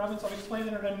described within our evidence. I've explained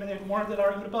it and warned that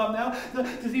argument above. Now, the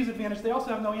disease advantage. They also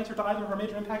have no answer to either of our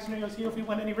major impact scenarios here. If we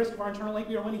win any risk of our internal link,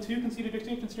 we are winning two conceded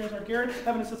extinction scenarios. Our Garrett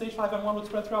evidence says H5N1 would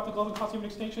spread throughout the globe and cause human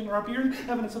extinction. Our Beard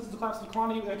evidence says the collapse of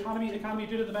the economy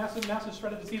due to the massive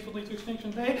spread of disease would lead to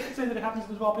extinction. They say that it happens in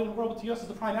the developing world, but the U.S. is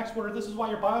the prime exporter. This is why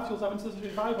your biofuels evidence is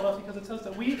valuable to us, because it says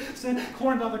that we send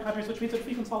corn to other countries, which means that if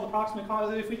we can solve the proximate causes,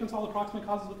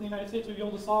 within the United States, we'll be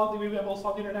able to solve the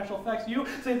international effects. You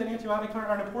say that antibiotics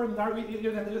are important.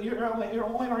 Your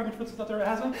only argument for this is that there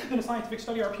hasn't been a scientific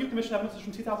study. Our Pew Commission evidence is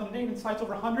from 2008 and cites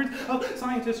over hundreds of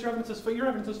scientists. Your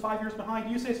evidence is 5 years behind.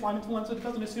 You say swine influenza. It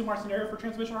doesn't assume our scenario for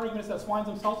transmission. Our argument is that swines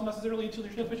themselves don't necessarily lead to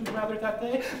their transmission, but rather that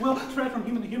they will spread from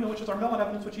human to human, which is our melon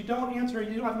evidence, which you don't answer.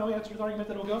 You don't have no answer to the argument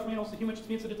that it will go from animals to humans, which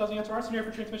means that it doesn't answer our scenario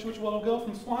for transmission, which will go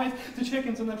from swine to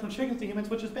chickens, and then from chickens to humans,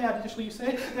 which is bad. Additionally, you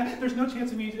say that there's no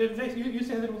chance of you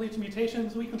say that it will lead to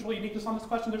mutations. We control uniqueness on this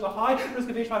question. There's a high risk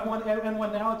of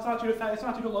H5N1 now. It's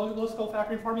not due to low scale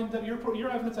factory farming. That your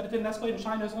evidence that it didn't escalate in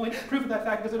China is only proof of that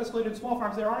fact, because it escalated in small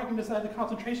farms. Their argument is that the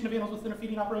concentration of animals within a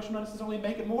feeding operation don't necessarily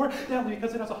make it more deadly,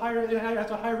 because it has a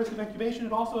higher risk of incubation.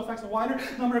 It also affects a wider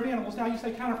number of animals. Now, you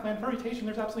say counterplan permutation.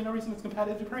 There's absolutely no reason it's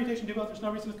competitive. The permutation do both which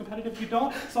no reason is competitive. If you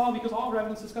don't solve because all of our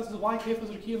evidence discusses why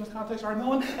CAFOs are key in this context. Our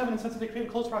known evidence says that they create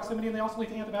a close proximity and they also lead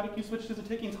to antibiotic use, which is a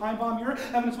ticking time bomb. Your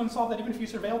evidence wouldn't solve that even if you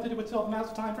surveilled it would still have a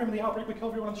massive time frame and the outbreak would kill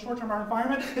everyone in the short term. Our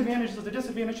environment advantages is a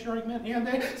disadvantage argument, and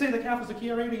they say the CAFOs is a key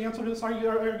area to answer to this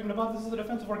argument above. This is the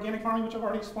defense of organic farming, which I've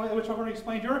already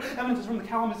explained. Your evidence is from the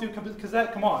Kalamazoo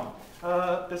Gazette. Come on.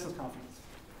 Business conference.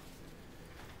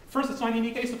 First, it's not a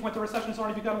unique case. The point the recession has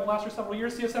already begun and will last for several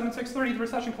years. CS7630, the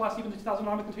recession collapsed even in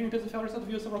 2009 with continuing business failures of the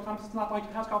view of several economists. It's not like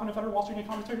past confident federal Wall Street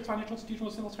economists, financial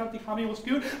institutions, single credit, the economy will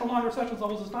scoot along recession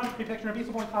levels. It's not a picture of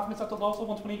peaceable confidence at the lowest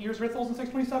level in 28 years. Risk levels in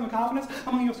 627. Confidence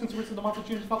among U.S. consumers in the month of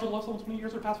June is felt at the lowest level in 20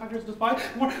 years or past 5 years.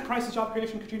 Despite more crisis, job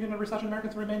creation continued in a recession,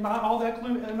 Americans remain not all the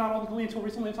gloomy until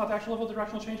recently. It's not the actual level of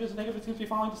directional changes. Negative, it seems to be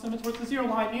falling descendants towards the zero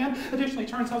line. And additionally,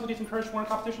 turns subsidies encourage foreign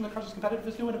competition that crushes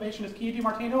competitiveness. New innovation is key.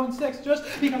 DiMartino and 6. Just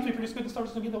because we produce goods and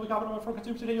services that we got from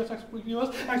consumers today, U.S.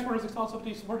 exporters excel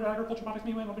subsidies supported agricultural products,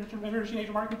 meanwhile, emerging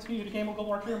Asian markets continue to gain global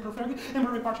market share and perfectly, and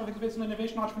very partial things based on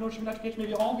innovation, entrepreneurship, and education.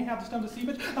 Maybe all we have to stem the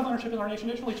seepage of ownership in our nation.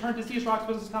 Additionally, turn disease, rocks,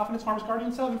 business confidence, farmers,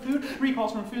 guardians, selling food,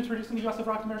 recalls from foods produced in the U.S. have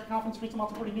rocked American confidence, reached a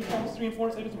multi-40 new problems, 3 and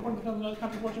 4 say it's important to know the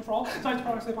country's origin for all science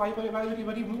products they buy, but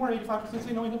even more, 85%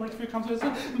 say knowing where its food comes is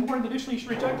important. Additionally, you should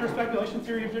reject their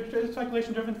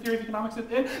speculation-driven theory of economics.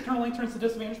 It internally turns to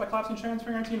disadvantage by collapsing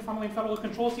transparency and funneling federal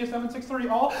control.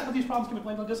 CS7630, all of these problems can be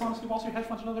blamed on dishonesty. Wall Street hedge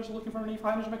funds and others are looking for any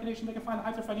financial mechanism they can find to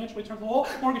hide their financial returns. The whole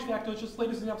mortgage act is just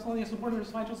latest and absolutely as important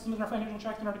as financial systems in our financial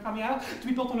tract in our economy have to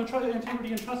be built on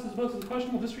integrity and trust as opposed to the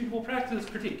questionable, disreputable practice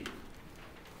critique.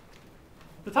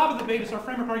 The top of the debate is our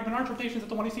framework argument. Our interpretation is that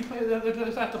the one you see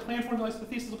that the plan formulates the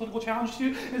thesis of political challenge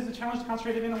to is the challenge to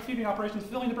concentrated animal feeding operations.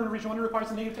 Filling the burden of regional requires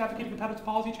the negative to advocate competitive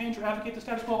policy change or advocate the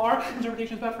status quo. Our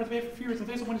interpretation is bad for the debate for few reasons.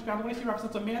 Based on what is ground, the one you see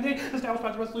represents a mandate established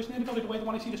by the resolution. The inability to weigh the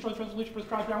one you see destroys resolution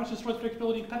prescribed ground, which destroys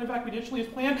predictability and competitive equity. Additionally,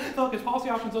 his plan focused policy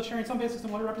options, those sharing some basics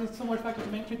and what represents similar effects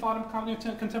of mainstream thought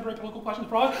and contemporary political questions.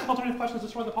 Broad alternative questions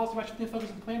destroy the policy by shifting the focus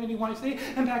of the plan. Any one you see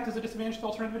impact is a disadvantage to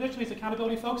alternative. Additionally, is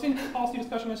accountability focusing policy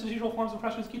discussion as usual forms of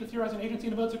pressure is key to theorizing agency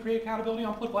and ability to create accountability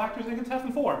on political actors and contest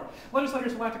and form.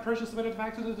 Legislators will lack the courage to submit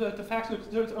the facts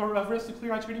or of risk to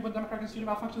clear-eyed scrutiny when democratic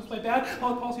institutional malfunctions play bad.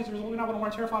 Public policy as a result, we not want to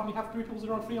warn terrified on behalf of three peoples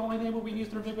that are free only name, but we use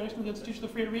the regulation of the institution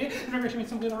of free to read. And regulation means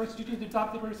simply that our institutions to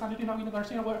adopt that we're assigned to do not mean to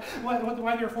understand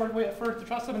why they're afforded way at first to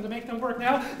trust them and to make them work.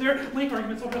 Now, their link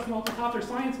arguments will just off the top. Their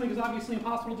science link is obviously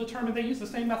impossible to determine. They use the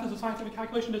same methods of scientific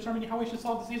calculation to determine how we should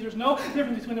solve disease. There's no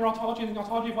difference between their ontology and the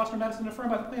ontology of Western medicine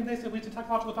affirmed by the claim they say leads to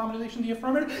technological domination. The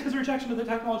affirmative is a rejection of the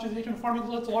technologization of farming that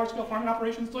leads to large-scale farming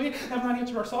operations. So they have not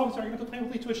answered our solving argument. The plan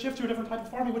will lead to a shift to a different type of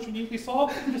farming, which would uniquely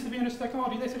solve the disadvantage of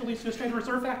technology. They say it leads to a straight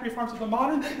reserve factory farms of the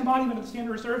modern embodiment of the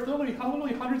standard reserve. Literally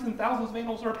hundreds and thousands of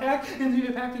animals are packed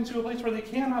into a place where they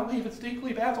cannot leave. It's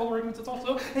equally bad. It's all arguments. It's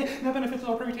also the benefits of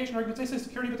our permutation arguments. They say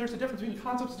security, but there's a difference between the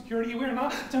concept of security. We are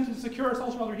not attempting to secure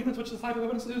ourselves from other humans, which is the type of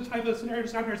evidence, the type of scenario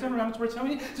described in our Zimmerman, where it's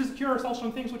telling to secure ourselves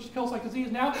from things which kills like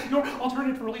disease. Now, your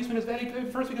alternative for releasement is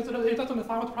vague. First, because it doesn't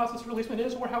define what the process for releasement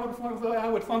is or how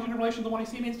it would function in relation to the one you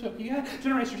see means to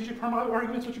generate strategic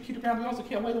arguments which are key to ground. We also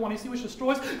can't weigh the one you see which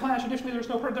destroys clash. Additionally, there's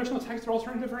no text or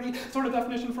alternative or any sort of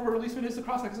definition for what releasement is. The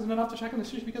cross-sex isn't enough to check on the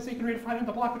issues because they can redefine it in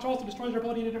the block, which also destroys our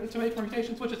ability to make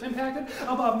permutations, which is impacted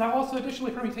above. Now, also,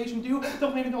 additionally, permutation due the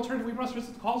plan and the alternative we must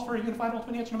resist the calls for a unified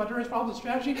ultimate answer to modernity problems and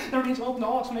strategy that remains open to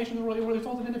all explanations that will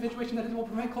result in individuation that will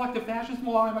prevent collective fascism,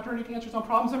 allowing modernity answers on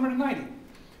problems. Number 90.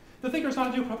 The thinker is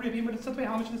not a due appropriate being, but it's simply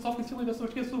how much the self-concealing this,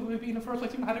 which gives the being in the first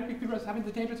place, even Heidegger theorized having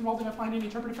the dangers involved in finding an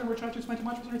interpretive framework trying to explain too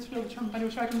much, but it's still determined by new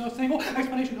extraction. No single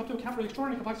explanation help to account for the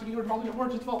extraordinary complexity or involving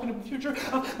origins development of the future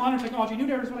of modern technology. New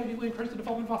narratives would ideally encourage the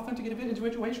development of authentic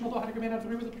individuation, although Heidegger may not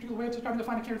agree with a particular way of describing the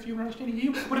finding care of human understanding.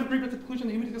 You would agree with the conclusion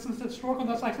that human existence is historical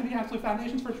and thus lacks any absolute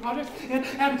foundations for its projects and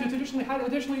attitudes.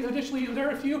 Additionally, there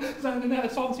are a few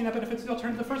solvency net benefits of the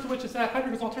alternative. The first of which is that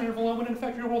Heidegger's alternative alone would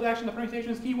affect real world action. The permutation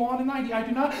is key 1 and 90. I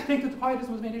do not think that the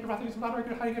pietism was mandated by ethics without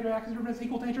record. Heidegger acts as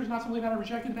equal danger. It's not simply a matter of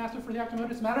rejecting the master for the act of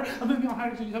notice. It's a matter of moving on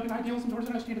Heidegger's utopian idealism towards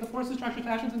an understanding of the forces, structures,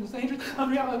 passions, and the dangers of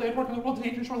reality. They work in the world, the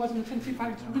danger, short lessons, the tendency of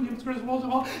Heidegger's as well as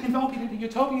all enveloping into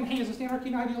utopian haze. The anarchy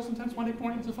and ideal sometimes one day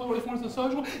pointing to the forms of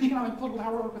social, economic, political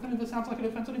power within it. This sounds like a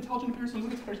defense of intelligent appears and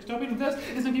looks at utopian. This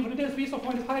is indeed what it is. Piece of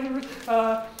point is Heidegger's.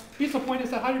 Piece of point is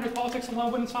that Heidegger's politics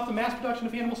alone wouldn't stop the mass production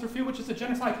of animals for food, which is a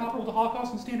genocide comparable to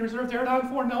Holocaust and standard reserve. There died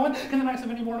for no one can deny some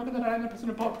any more than 99%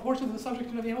 of proportions of the subject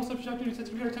of the animal subject to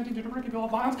sits here attempting to direct control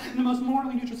violence in the most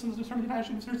morally neutral sense of the term. The United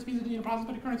States considers species in process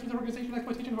but occurrence through the organization and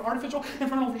exploitation of artificial,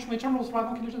 infernal, virtually terminal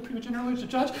survival conditions premature generally to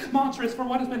judge monstrous for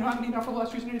what has been happening now for the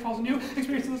last 2 centuries calls a new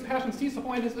experience of this passion. See some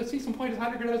point is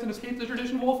Heidegger does an escape the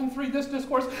tradition. Wolf and 3. This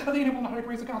discourse of the animal not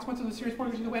agrees the consequences of the serious point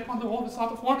which is the way upon the wolf is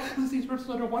sought to form. This is these groups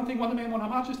that are one thing, one demand, one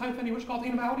homage. This type if any, which called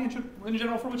animality in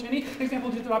general, for which any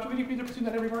example is adopted, we either presume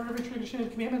that every murder, every tradition,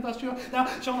 and commandment, thus to thou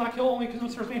shalt not kill, only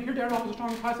because serves man. Here, Daredevil is a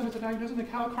strong high as a diagnosis, and the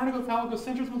carnigo phallico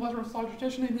centers with pleasure of sausage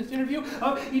tradition in this interview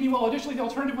of eating well. Additionally, the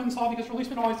alternative when solved because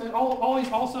releasement always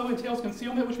also entails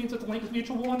concealment, which means that the link is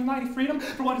mutual. 190, freedom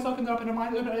for one is opened up in a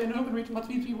mind in open reach must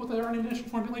be people that are in initial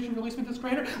formulation. Releasement is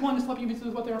greater. One is sleeping beings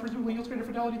is what they are presumably yields greater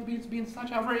fidelity to beings being such.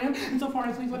 However, and insofar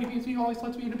as these letting beings being always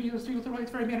lets being to be with the right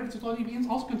very manner of letting beings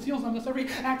also conceals them. Thus, every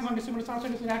act among consumer sounds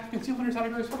is an act of concealment or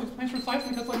categories public place precisely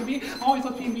because letting be always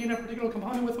lets being be in a particular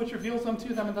component with which reveals them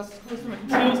to them, and thus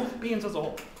conceals beings as a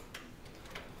whole.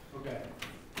 Okay.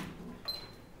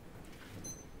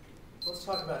 Let's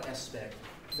talk about S-spec.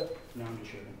 No, I'm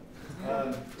just joking.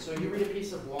 So you read a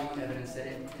piece of law and evidence that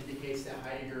indicates that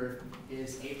Heidegger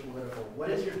is apolitical. What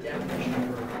is your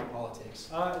definition for politics?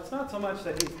 It's not so much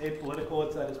that he's apolitical;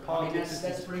 it's that his politics. I mean,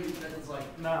 that's pretty. That's like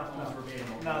almost verbatim.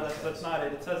 No, that's not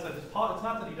it. It says that it's not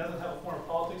that he doesn't have a form of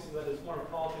politics; it's that his form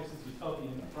of politics is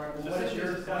utopian. Right. Well, what is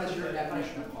your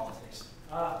definition of politics?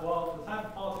 Well, the type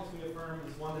of politics we affirm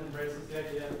is one that embraces the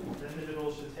idea that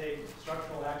individuals should take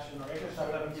structural action or evidence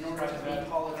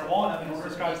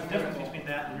describes the difference between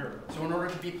that and Europe. So in order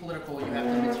to be political, you have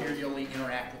to materially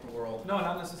interact with the world. No,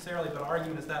 not necessarily, but our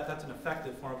argument is that that's an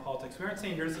effective form of politics. We aren't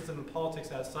saying yours isn't in politics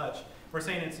as such. We're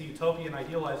saying it's a utopian,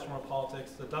 idealized form of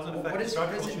politics that doesn't affect the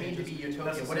structural changes. What does it mean to be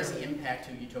utopia? What is the impact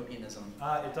to utopianism?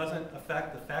 It doesn't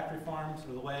affect the factory farms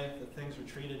or the way that things are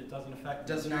treated. It doesn't affect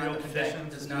the real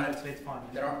conditions of the United States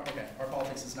farming. Our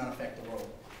politics does not affect the world.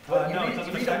 No, it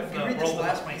doesn't affect the world. You read this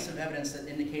last piece of evidence that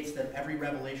indicates that every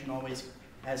revelation always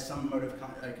has some mode of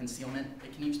concealment.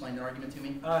 Can you explain the argument to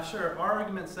me? Sure. Our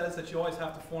argument says that you always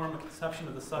have to form a conception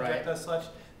of the subject as such.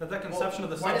 That conception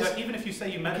of the subject, subject, even if you say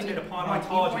you meditate upon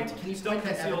ontology, still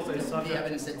conceals a subject. The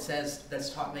evidence that says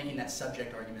that's making that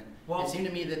subject argument. Well, it seemed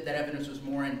to me that evidence was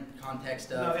more in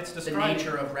context of the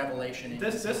nature of revelation.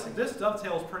 This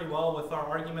dovetails pretty well with our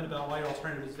argument about why your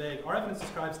alternative is vague. Our evidence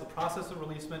describes the process of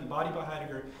releasement embodied by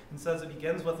Heidegger and says it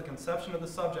begins with the conception of the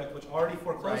subject, which already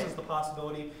forecloses the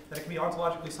possibility that it can be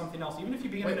ontologically something else. Even if you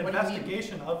begin an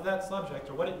investigation of that subject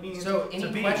or what it means to be,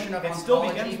 it still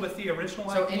begins with the original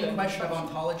idea. So any question of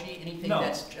ontology, anything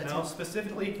that's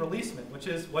specifically releasement, which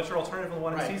is what your alternative in the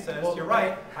 1 and C says. Well, you're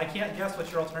right. I can't guess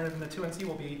what your alternative in the 2 and C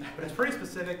will be, but it's pretty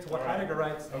specific to what Heidegger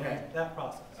writes in that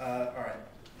process. All right.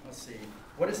 Let's see.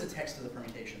 What is the text of the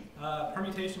permutation?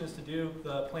 Permutation is to do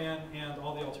the plan and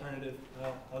all the alternative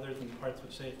other than the parts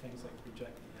which say things like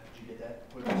reject. Did you get that?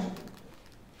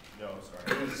 No,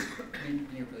 sorry.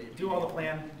 Do all the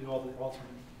plan, do all the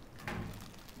alternative.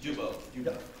 Do both. Do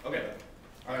both. Okay.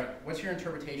 All right. What's your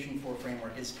interpretation for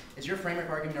framework? Is your framework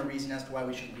argument a reason as to why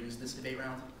we should lose this debate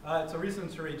round? It's a reason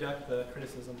to reject the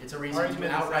criticism. It's a reason to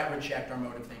outright reject our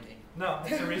mode of thinking. No,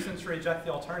 it's a reason to reject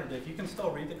the alternative. You can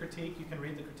still read the critique. You can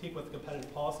read the critique with the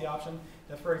competitive policy option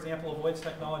that, for example, avoids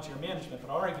technology or management. But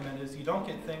our argument is you don't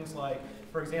get things like,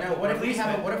 for example, what if we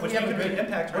have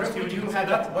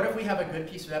a good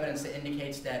piece of evidence that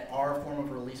indicates that our form of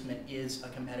releasement is a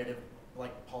competitive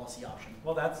policy option?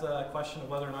 Well, that's a question of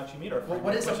whether or not you meet our framework.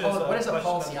 What is a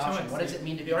policy option? What does it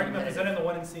mean to be the argument presented in the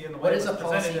 1 and C and the what way is it's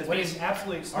presented is being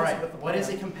absolutely exclusive with the plan. What is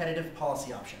a competitive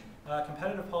policy option?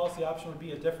 Competitive policy option would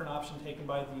be a different option taken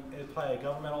by a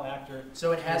governmental actor.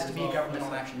 So it has to be a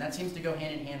governmental action. That seems to go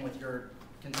hand in hand with your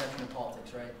conception of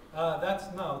politics, right?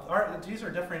 These are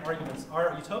different arguments.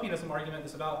 Our utopianism argument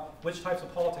is about which types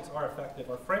of politics are effective.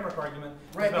 Our framework argument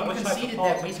is about which types of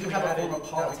politics we do have a form of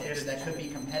politics that could be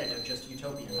competitive, just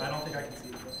utopian. I don't think I can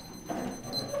see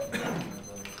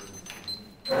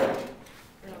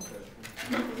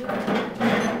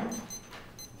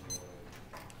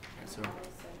So,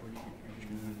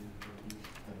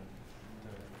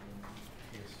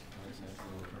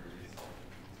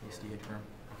 USDA term,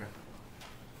 okay.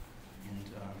 And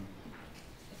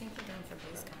I think we're going for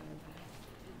base comment.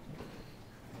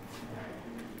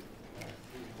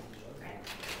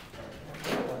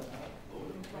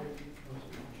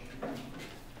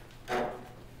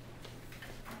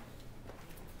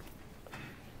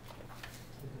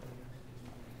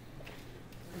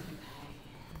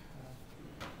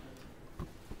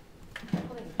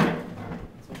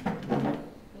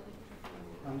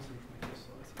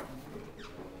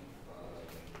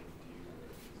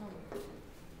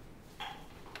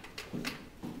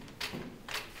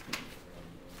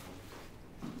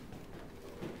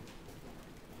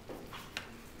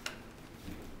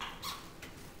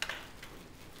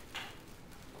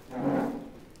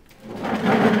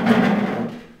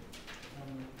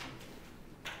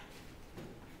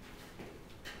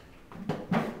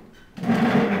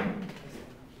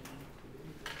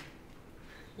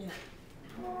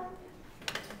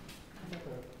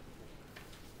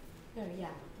 yeah.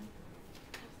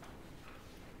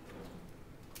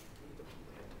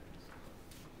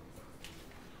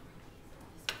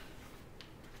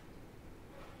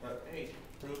 Hey,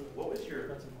 what was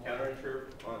your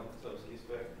counterintuitive on subsidy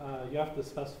spec? You have to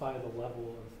specify the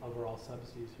level of overall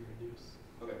subsidies you reduce.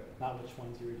 Okay. Not which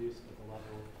ones you reduce, but the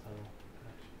level of total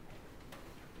connection.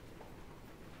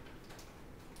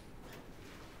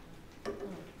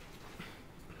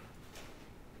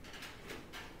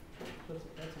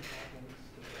 That's a problem.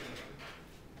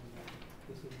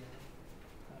 This is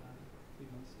we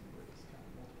must see where this kind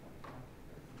of multiple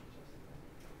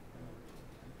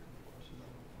questions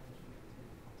on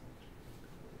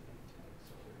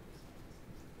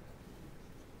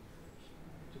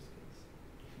just because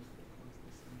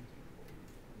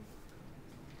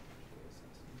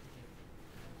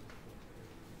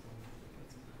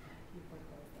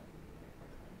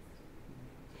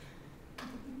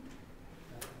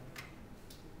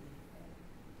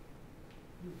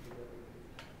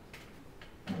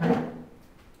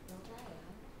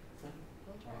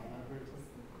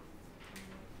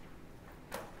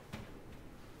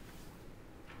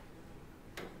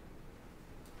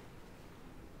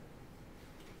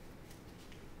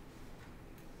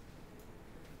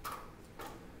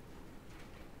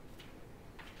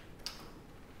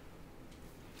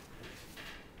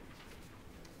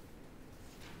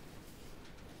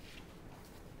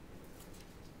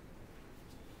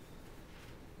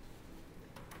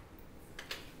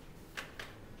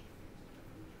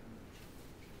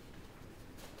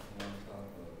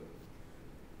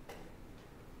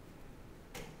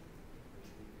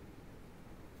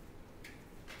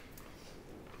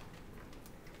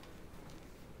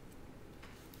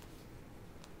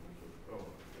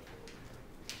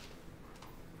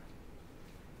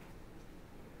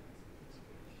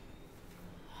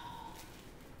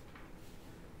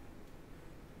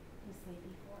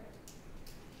sleepy for it.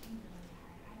 I'm really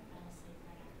tired. I fell asleep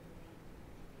right after the meeting.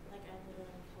 Like I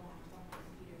literally collapsed on my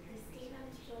computer during Christina,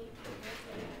 research. show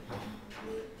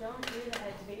you don't do that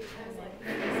at debate I time. was like,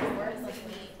 This this is worse. is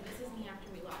me. This is me after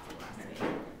we lost the last week.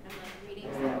 I'm like reading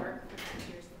some work for next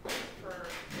year's for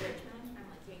Richmond. I'm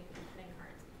like doing playing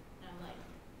cards, and I'm like,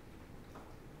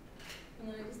 and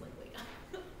then I just like wake up.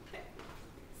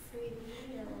 Sweetie, you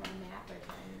need a little nap or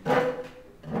time.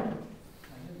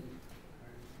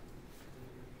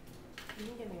 You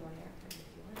can give me one haircut if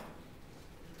you want.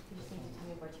 You just need to tell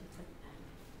me where to put them.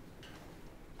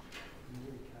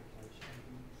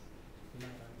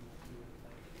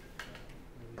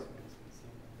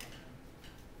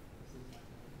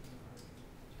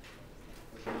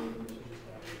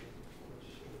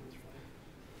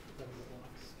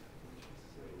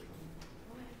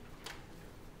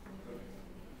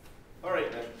 All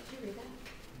right, then. Did you read that?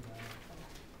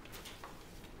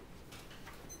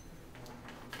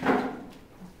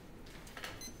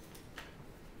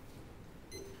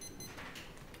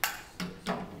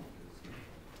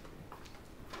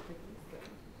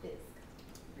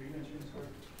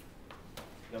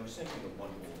 No, I'm just thinking of one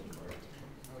bulletin card.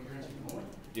 Oh, you're answering one?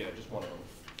 Yeah, just one of them.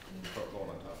 Going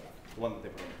on top. The one that they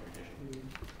put on the presentation.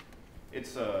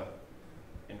 It's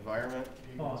environment.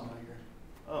 Oh.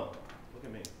 Oh, look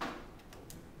at me.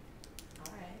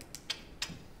 All right.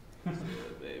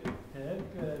 Good, baby. Head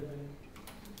good, man.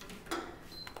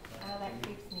 Oh, that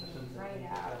creeps me right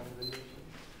out.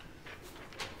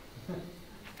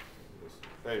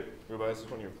 Hey, Rubiae, is this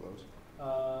one of your flows?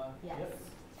 Yes. Yep.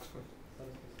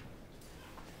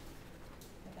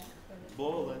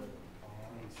 Bullet.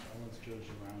 Silence goes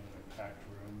around in a packed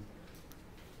room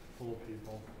full of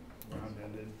people,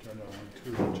 round-ended, turned out only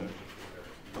 2 rejected.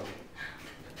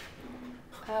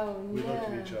 Oh, We looked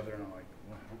at each other and I'm like,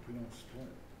 well, I hope we don't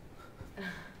split.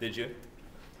 Did you?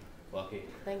 Lucky.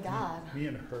 Thank God. Me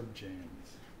and Herb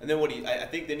James. And then what do you, I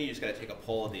think then you just gotta take a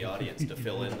poll of the audience to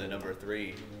fill in the number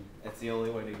 3. That's the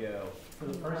only way to go. For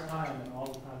the first time in all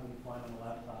the time we've been flying on the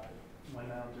laptop, it went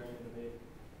down during the debate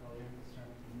earlier this term.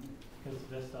 Because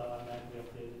Vista automatically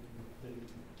updated and didn't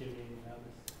give me any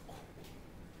notice.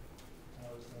 That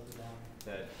was down.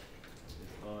 That is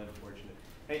unfortunate.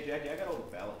 Hey, Jackie, I got all the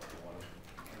ballots if you want them.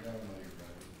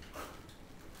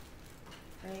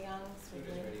 There you go,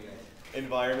 sweetly.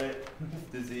 Environment,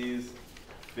 disease,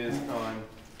 BizCon,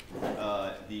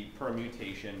 the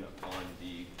permutation on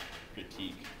the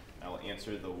critique. I'll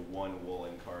answer the one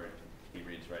woolen card he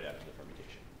reads right after the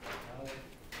permutation.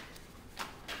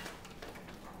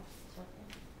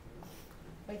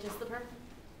 Wait, just the perm?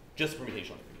 Just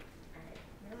permutation on the critique. Alright,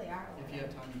 you really are. If you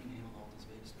have time, you can handle all this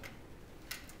big stuff.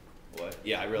 What?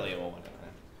 Yeah, I really am on that.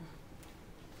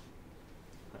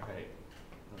 All right.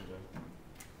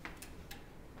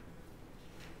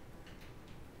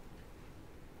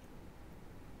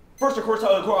 First, of course,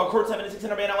 court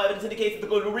 7600 man evidence indicates that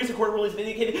the recent court rulings have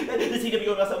indicated that the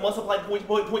CWO must apply point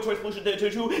choice solution to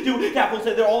CAFOs.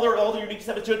 That all their unique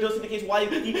steps just indicates why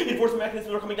the enforcement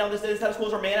mechanisms are coming down. This status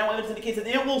quo or man evidence indicates that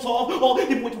it will solve all the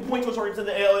point choice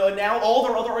arguments. Now all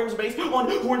their other arguments are based on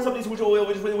foreign subsidies,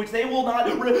 which they will not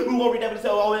remove or read evidence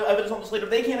on this later.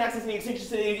 They can't access any extinction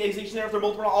there if they're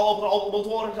multiple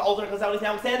alternate causalities.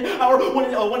 Now extend our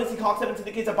one is Cox evidence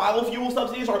indicates that biofuel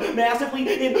subsidies are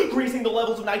massively increasing the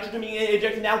levels of nitrogen being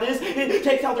injected. Now this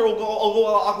takes out their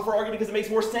aquifer argument because it makes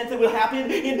more sense that what happened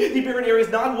in the barren areas,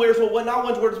 not ones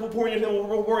where it's pouring into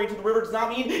the river, does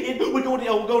not mean it would go into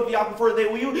the aquifer.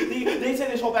 They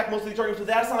say they hold back most of these arguments, but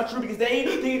that's not true because they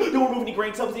don't remove any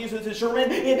grain subsidies to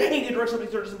Sherman in indirect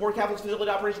subsidies are just more CAFOs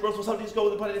facility operations growth. So subsidies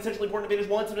go but essentially important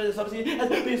advantage one. So the subsidy has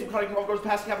been some kind of crop grows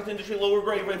past CAFOs industry lower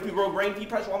grade. If we grow grain, feed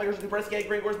price, lawmakers who compress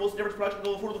grain growers most difference production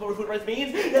go affordable food price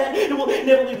means that it will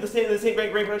never leave the same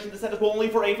grain production. The status quo only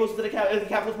for AFOs that the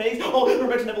capitalist makes. Oh, the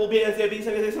reduction never will be as a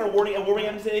warning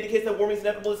evidence indicates that warming is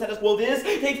inevitable. The status quo this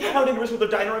takes out into risk with their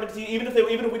dynamic even if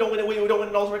we don't win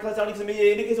it also class down because it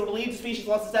indicates it will lead to species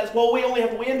loss. The status quo we only have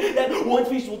to win that one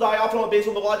species will die off based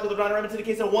on the logic of the dynamics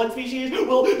indicates that one species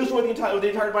will destroy the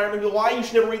entire environment. Why you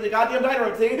should never read the goddamn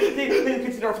dynamics. They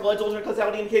consider floods alternate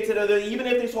causality indicates that even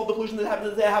if they solve the pollution that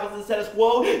happens in the status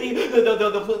quo,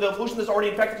 the pollution that's already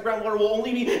infected the groundwater will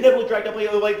only be never dragged up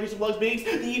by increasing floods makes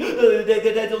the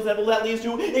dead zones level that leads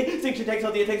to extinction takes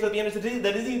out the end of the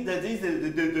disease.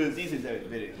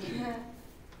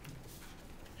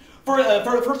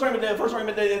 First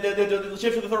argument, the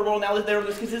shift to the third world. Now that they're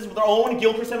consistent with their own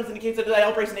guilt perceptions indicates that the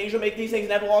outbreaks in Asia make these things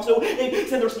inevitable. Also,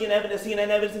 send their CNN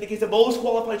evidence indicates that most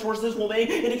qualified sources will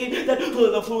indicate that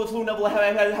the flu level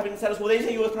having status quo. They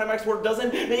say U.S. primary export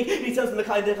doesn't make any sense in the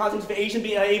context of Asian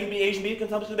beef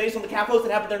consumption based on the CAFOs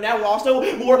that happen there now.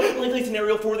 Also, more likely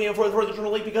scenario for the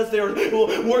journal lake because they're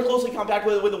more closely compact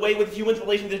with humans'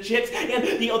 relation to chicks and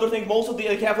the other thing. Most of the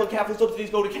CAFO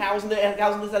subsidies go to cows and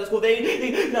the status quo.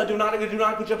 They do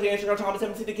not good up the answer. Thomas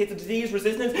evidence indicates that disease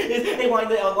resistance is a line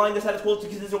that the status quo is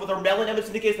consistent with their melon evidence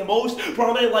indicates the most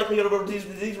prominent likelihood of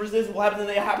disease resistance will happen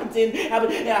in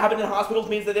hospitals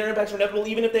means that their impacts are inevitable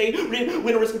even if they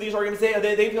win a risk of these arguments.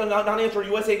 They've not answered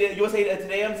USA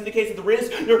Today evidence indicates that the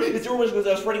risk there is zero risk of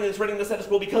spreading the status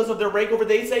quo because of their breakover.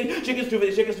 They say chickens to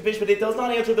fish, but it does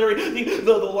not answer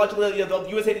the logic of the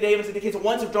USA Today evidence indicates that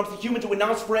once it jumps to humans, it would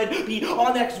not spread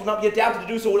beyond that because it would not be adapted to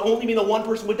do so. It would only mean that one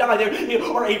person would die.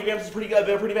 Our AVMs is pretty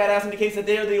badass indicates that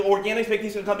the organics make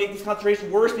these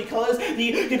concentrations worse because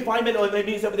the confinement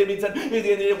means that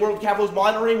the world CAFOs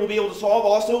monitoring will be able to solve.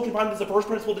 Also, confinement is the first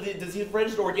principle to disease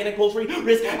prejudice to organic poultry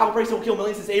risk outbreaks that will kill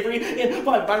millions, says Avery. And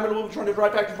 5, environmental movement trying to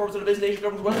drive factors forms of the visitation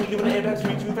government's Western human impacts to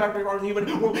 2 factory farms, human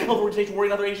health organization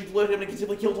worrying other Asian fluid and can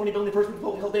simply kill 20 billion person with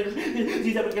public health dangers.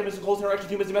 These epidemics and close interactions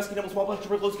with humans, domestic animals, smallpox,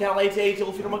 tuberculosis, cattle, AIDS,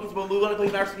 yellow fever monkeys, blue,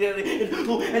 unclean,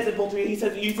 and said poultry. He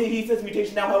says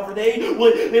mutation now, however, they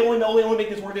only make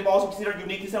this work. They've also considered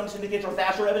uniqueness evidence indicates or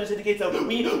Thatcher evidence indicates that we would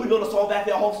be able to solve that.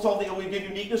 They also solve the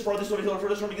uniqueness for this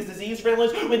because disease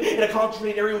prevalence when in a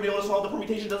concentrated area we'll be able to solve the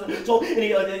permutation doesn't solve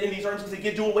any in these arms because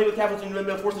they do away with CAFOs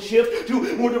and force a shift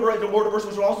to more diverse,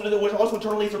 which also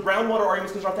internally is groundwater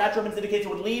arguments because our Thatcher evidence indicates it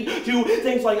would lead to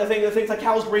things like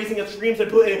cows grazing at streams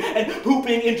and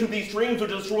pooping into these streams,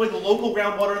 which destroy the local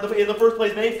groundwater in the first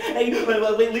place. At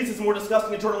least it's more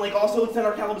disgusting internally. Also, it's in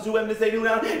our Kalamazoo evidence they do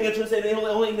not answer they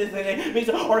only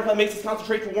makes this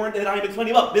concentration warrant that I am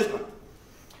explaining about this one.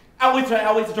 Outweighs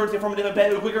the towards the affirmative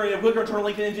and quicker internal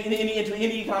link into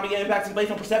any economic impacts is based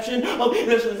on perception of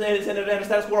emissions and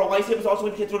status quo. Lysium is also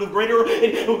indicates sort of greater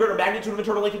magnitude of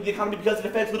internal link into the economy because it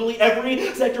affects literally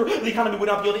every sector of the economy. Would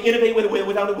not be able to innovate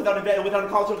without a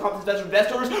confidence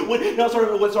investors would not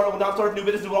start new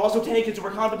business. It would also tank consumer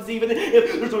confidence even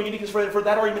if there's no uniqueness for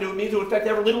that argument. It would mean it would affect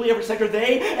literally every sector.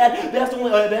 They at best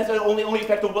only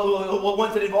affect the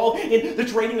ones that involve in the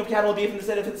trading of cattle and beef in the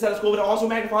status quo. But it also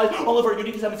magnifies all of our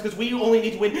uniqueness because we only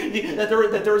need to win that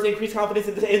there is increased confidence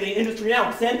in the industry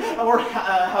now. Send our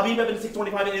Habib evidence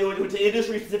 625 which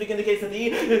industry specific indicates that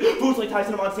the foods like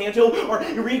Tyson and Monsanto are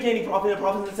regaining profits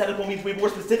in the status quo means we have more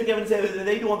specific evidence that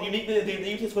they do on the uniqueness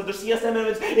because their CSM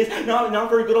evidence is not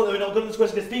very good on this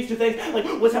question. It speaks to things like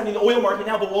what's happening in the oil market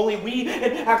now, but only we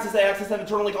can access that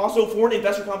internally. Also, foreign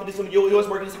investor confidence in the U.S.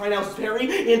 market is high now, says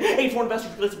Perry. In a foreign investor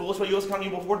list below U.S. economy,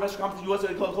 foreign investor confidence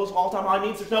in the U.S. close to all-time high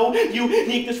means there's no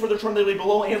uniqueness for the term that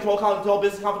below and all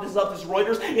business confidence is up. This is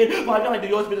Reuters. And 5.9, the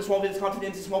U.S. business small business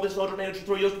confidence and small business owner managers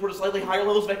through years report slightly higher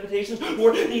levels of expectations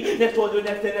for the next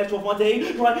 12 months.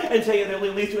 They try and say that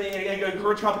it leads to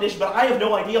encourage competition, but I have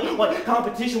no idea what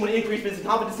competition would increase business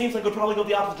confidence. It seems like it would probably go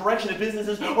the opposite direction. If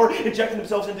businesses are injecting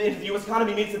themselves into the U.S.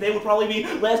 economy, means that they would probably be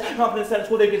less confident status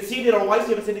quo. They've conceded, or white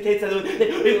statements indicates that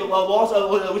loss,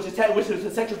 which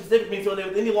is sector specific, means that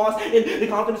any loss in the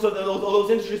confidence of those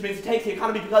industries means it takes the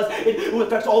economy because it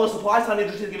affects all the supply side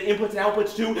industries, giving inputs and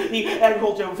outputs to the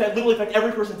agriculture. It would literally affect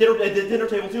every person's dinner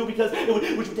table too, because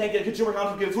which would take consumer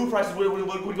confidence, food prices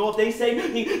would go up. They say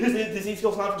the disease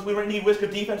skills confidence, we need risk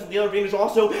of defense, and the other advantage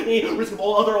also a risk of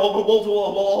all other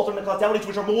alternate causalities,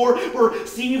 which are more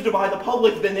perceived by the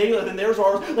public than theirs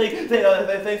are. Like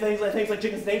things like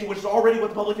chicken station, which is already what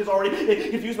the public is already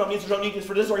confused about, means there's no uniqueness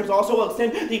for this argument. Also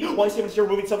extend the white statements here,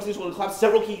 removing subsidies will collapse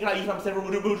several key economic sectors,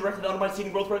 move directly to undermine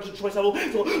seeding growth production choice level.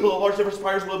 So large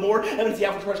diversifiers with more evidence the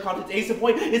average crush confidence. Ace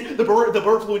point is the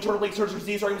bird flu internal link surge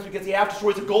disease arguments, because the app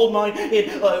destroys a gold mine in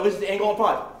which is the angle on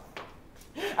 5.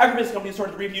 Agribusiness companies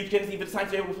started to review tendency for the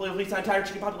science to release the entire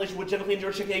chicken population with genetically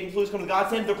engineered chicken egg fluids come to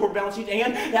godsend their corporate balance sheet,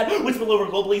 and that would spill over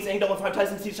globally, saying double 5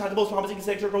 times seeds the most promising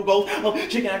sector of goals of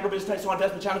chicken agribusiness types on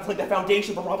investment channels like the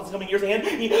foundation for profits in coming years, and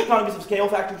economies of scale.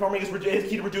 Factory farming is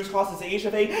key to reduce costs, as the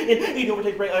HFA and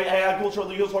overtake agriculture,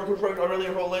 the U.S. large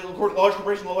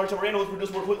corporation, large number of animals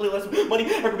produce more quickly, less money.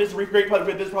 Agribusiness reap great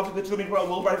business profits, consuming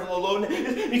will rise alone.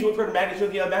 These will greater magnitude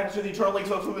of the internal links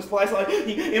from the supply side,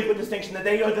 the input distinction that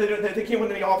they came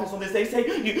into the office on this. They say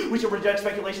we should reject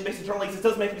speculation based internal links. It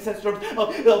doesn't make any sense in terms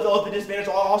of the disadvantage.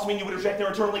 Also mean you would reject their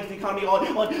internal links to the economy on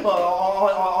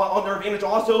their advantage.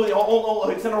 Also,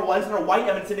 center white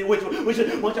evidence which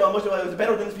is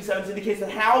better than this piece of evidence indicates that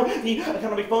how the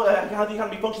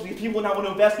economy functions, because people will not want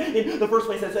to invest in the first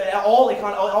place. As all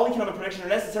economic predictions are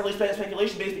necessarily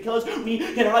speculation based, because we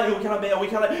cannot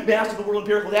master the world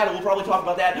empirical data. We'll probably talk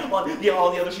about that on the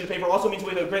other sheet of paper. Also means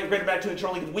we have a greater magnitude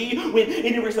internally. We win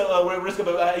any risk of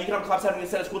economic collapse happening in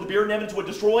status quo. The beer and evidence would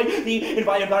destroy the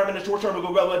environment in short term. It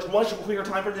would go much quicker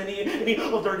time frame than any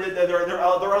of their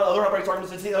other outbreaks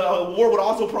arguments. War would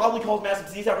also probably cause massive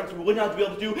disease outbreaks. We would not be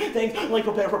able to do things like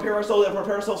prepare ourselves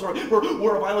for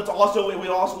war of violence. Also, it would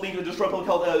also lead to destroy public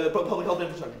health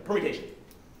infrastructure. Permutation.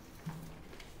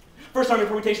 First time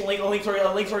permutation links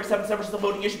are accepted versus the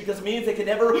voting issue, because it means we can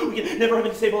never have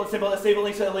any stable links to the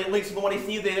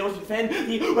 1AC. They always defend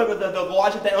the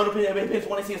logic that underpins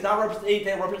 1AC is not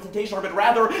representation, but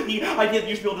rather the idea that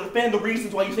you should be able to defend the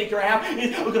reasons why you think your app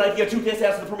is a good idea. 2 tests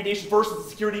as the permutation versus the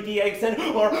security DA extent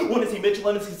or 1AC. Mitchell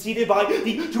Lemons conceded by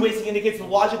the 2AC indicates the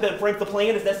logic that frames the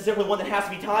plan is necessarily one that has to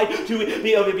be tied to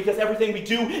it, because everything we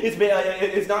do is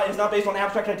not based on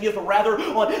abstract ideas, but rather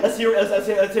on a series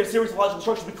of logical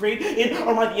structures we create. In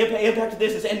our mind, the impact of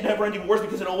this is never-ending wars,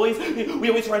 because we always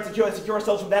try and secure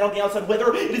ourselves from that on the outside,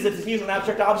 whether it is a disease or an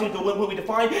abstract object when we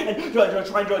define and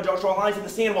try and draw lines in the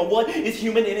sand about what is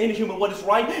human and inhuman, what is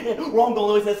right and wrong. Don't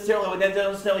always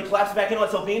necessarily collapse back into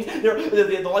itself. Means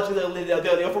the logic of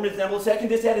the affirmative example. Second,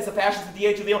 this is a fascist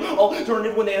DA to the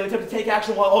alternative when they attempt to take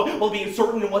action while being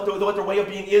certain in what their way of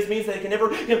being is, means that they can never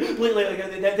completely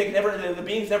the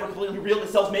beings never completely reveal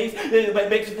themselves. Makes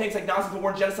things like Nazis and war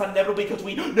and genocide inevitable, because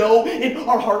we know in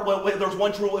our heart there's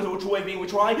one true way of being. We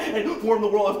try and form the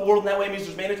world in that way. Means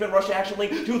there's management, rush action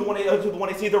link to the one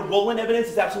I see. Their role in evidence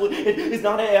is absolute. It is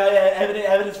not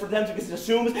evidence for them, because it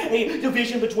assumes a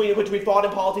division between thought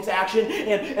and politics, action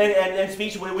and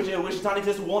speech, which does not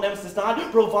exist. Role and evidence does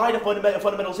not provide a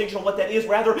fundamental distinction on what that is.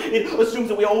 Rather, it assumes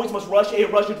that we always must rush into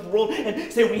the world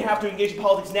and say we have to engage in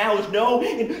politics now. There's no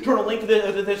internal link to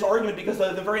this argument, because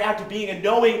the very act of being and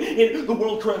knowing in the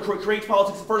world creates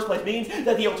politics in the first place. Means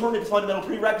that the alternative is fundamental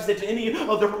prerequisite to any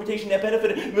of the permutation net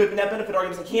benefit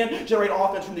arguments. I can't generate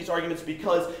offense from these arguments,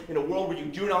 because in a world where you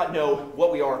do not know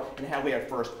what we are and how we act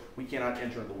first, we cannot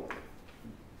enter the world.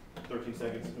 13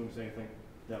 seconds. Who say anything?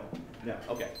 No.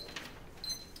 Okay.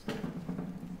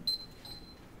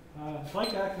 I'd like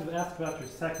to ask about your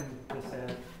second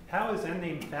dissent. How is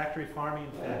ending factory farming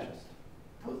fascist?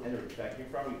 How is ending factory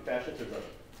farming fascist? There's a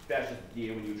fascist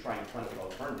idea when you try and find an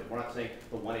alternative. We're not saying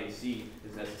the 1AC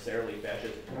is necessarily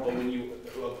fascist, but when you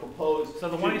propose the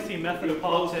 1AC method of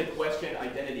politics to question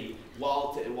identity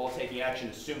while taking action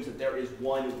assumes that there is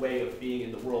one way of being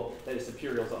in the world that is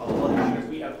superior to all others, because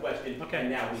we have questioned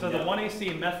and now we know. The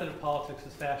 1AC method of politics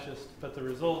is fascist, but the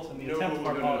results and the attempt of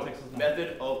our politics is not.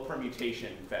 Method of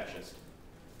permutation fascist.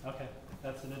 Okay.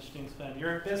 That's an interesting spin.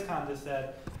 Your BizCon just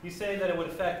said, you say that it would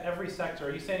affect every sector.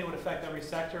 Are you saying it would affect every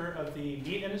sector of the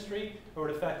meat industry, or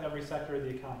would affect every sector of the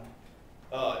economy?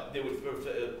 They would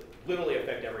literally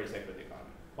affect every sector of the economy.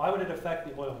 Why would it affect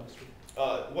the oil industry?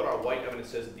 What our white evidence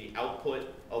says is the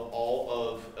output of all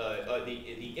of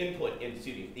the input in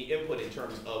the input in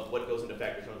terms of what goes into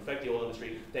factories to affect the oil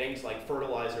industry. Things like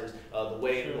fertilizers, the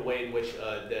way in which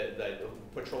the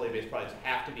petroleum-based products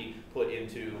have to be put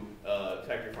into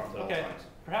factory farms at all times.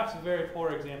 Perhaps a very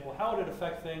poor example. How would it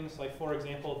affect things like, for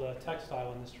example, the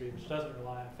textile industry, which doesn't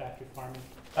rely on factory farming?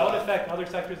 How would it affect other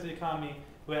sectors of the economy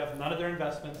who have none of their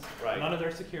investments, none of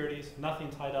their securities, nothing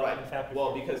tied up in factory farms?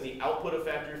 Well, because the output of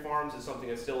factory farms is something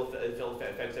that still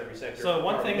affects every sector. So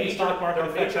one thing in the stock market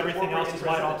affects everything else is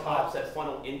right on top. That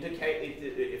funnel into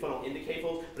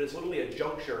CAFOs, but it's literally a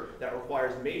juncture that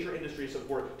requires major industry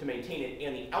support to maintain it,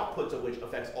 and the outputs of which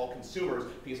affects all consumers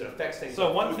because it affects things.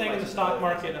 So one thing in the stock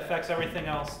market affects everything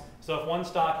else. So if one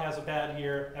stock has a bad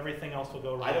year, everything else will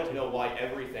go wrong. I don't know why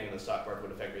everything in the stock market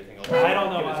would affect everything else. I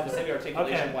don't know Give why. a specific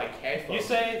articulation why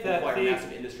CAFOs require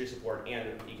massive industry support and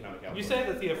economic output. You say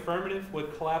that the affirmative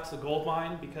would collapse a gold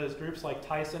mine because groups like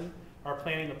Tyson are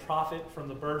planning to profit from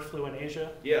the bird flu in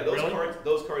Asia? Yeah,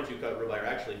 those cards you cut, Rubiae, are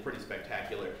actually pretty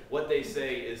spectacular. What they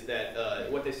say is that the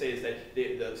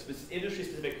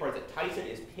industry-specific cards that Tyson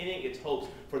is pinning its hopes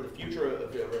for the future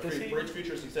for its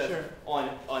future success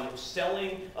on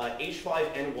selling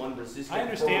H5N1 resistant. I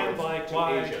understand why,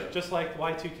 Asia. just like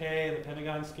Y2K and the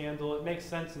Pentagon scandal, it makes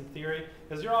sense in theory.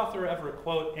 Does your author ever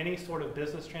quote any sort of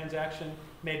business transaction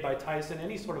made by Tyson,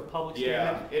 any sort of public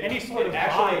statement, any sort of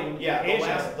buying in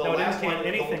Asia that would indicate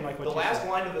anything like what you said? The last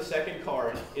line of the second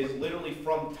card is literally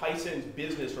from Tyson's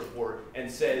business report and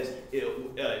says,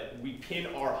 we pin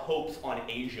our hopes on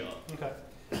Asia. Okay.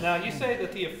 Now you say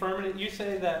that you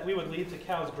say that we would lead to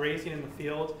cows grazing in the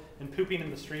field and pooping in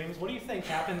the streams. What do you think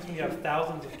happens when you have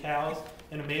thousands of cows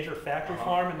in a major factory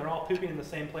farm and they're all pooping in the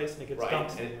same place and it gets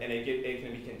dumped? And it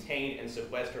can be contained and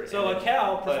sequestered. So a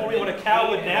cow, performing what a cow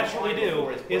would naturally do,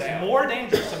 is more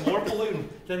dangerous and more pollutant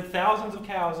than thousands of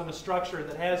cows in a structure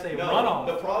that has a runoff.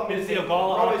 The problem is you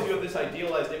have this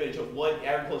idealized image of what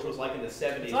agriculture was like in the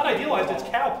 70s. It's not idealized, it's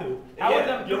cow poop. How would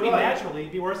them pooping naturally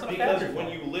be worse than a factory farm?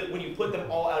 Because when you put them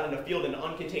all out in a field in an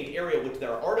uncontained area, which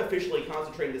they're artificially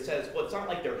concentrated in the sense, well, it's not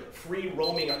like they're free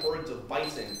roaming herds of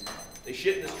bison. They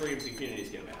shit in the streams and communities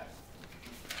get mad.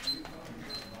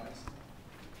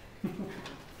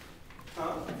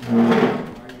 Huh?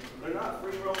 They're not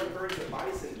free roaming herds of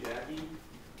bison, Jackie.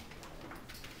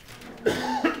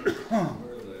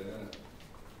 Where are they at?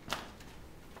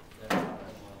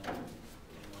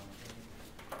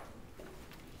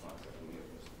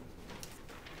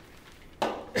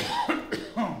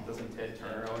 Doesn't Ted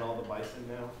Turner own all the bison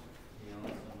now?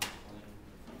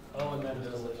 Oh, and then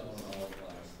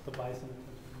the bison.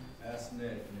 Ask Nick.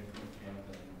 Nick went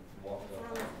camping, walked up.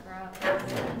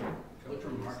 Look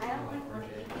remarkable. I don't like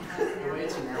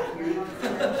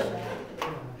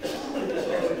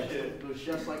It was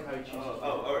just like how he chooses.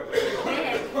 All right.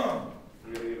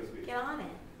 Get on it.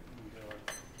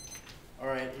 All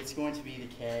right, it's going to be the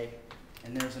K,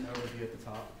 and there's an overview at the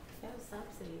top. No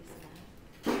subsidies,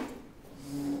 man.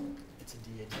 It's a D.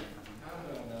 I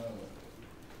don't know.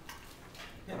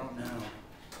 I don't know.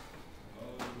 Oh,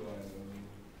 do I know?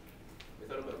 We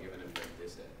thought about giving him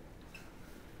this set.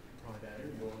 Probably better.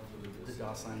 You're going to The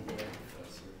DOS line K.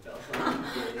 professor.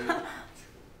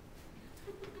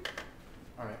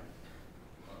 All right.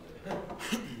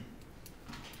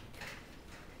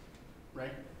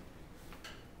 Right?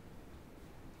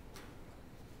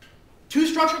 Two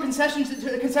structural concessions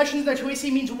that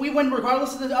 2AC means we win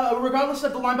regardless of the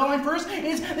line by line. First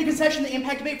is the concession, the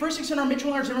impact debate. First, 600 Mitchell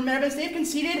and our Zimmerman evidence. They've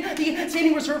conceded the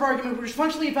standing reserve argument, which is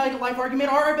functionally a value to life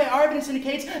argument. Our evidence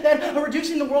indicates that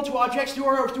reducing the world to objects through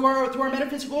our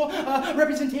metaphysical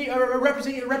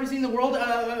representing the world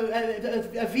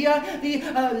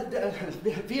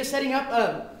via setting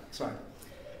up.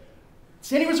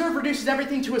 Standing reserve reduces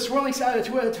everything to a swirling sameness,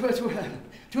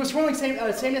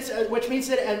 which means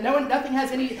that nothing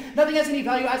has any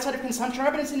value outside of consumption. Our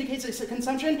evidence indicates that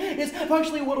consumption is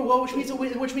functionally a will to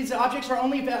will, which means that objects are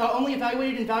only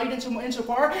evaluated and valued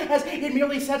insofar as it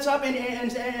merely sets up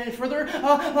and further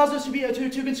allows us to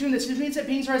consume this. This means that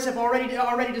beings are as if already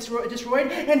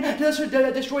destroyed, and thus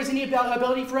destroys any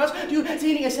ability for us to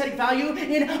see any aesthetic value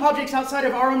in objects outside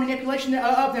of our own manipulation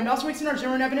of them. Also, in our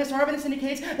Zimmerman evidence, our evidence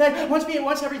indicates that once the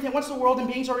world and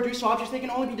beings are reduced to objects, they can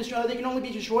only be destroyed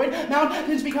destroyed.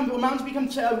 Mountains become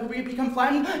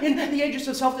flattened in the ages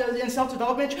of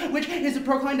self-development, which is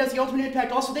proclaimed as the ultimate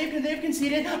impact. Also, they've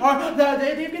conceded our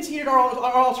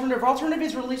alternative. Our alternative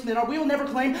is releasement. We will never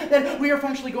claim that we are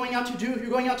functionally going out to do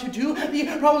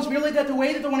the problems. Merely that the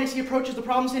way that the 1AC approaches the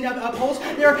problems and upholds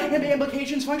their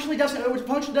implications functionally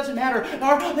doesn't matter.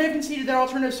 They have conceded that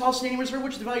alternative solves standing reserve,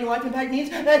 which the value of life impact means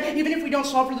that even if we don't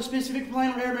solve for the specific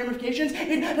plan ramifications,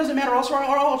 it doesn't matter. Also,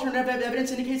 our alternative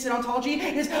evidence indicates that ontology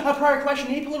is a prior question.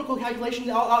 Any political calculation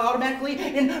automatically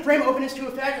in frame openness to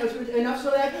effect enough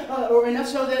so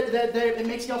that it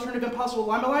makes the alternative impossible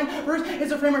line by line. First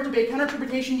is a framework debate.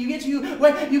 Counter-interpretation. You get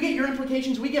your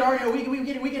implications. We get our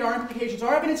implications.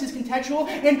 Our evidence is contextual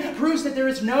and proves that there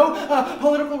is no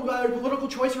political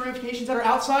choice or ramifications that are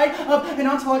outside of an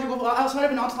ontological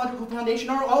foundation.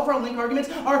 All of our link arguments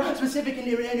are specific and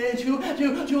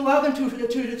to allow them to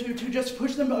just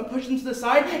push them to the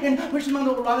side and push them on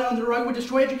the rug would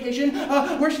destroy education,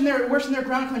 worsen their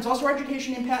ground claims. Also, our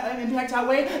education impacts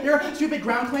outweigh their stupid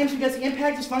ground claims because the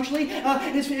impact is functionally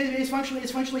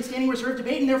standing reserve.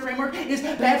 Debate in their framework is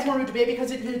bad form of debate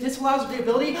because it disallows the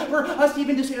ability for us to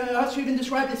even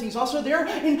describe these things. Also, their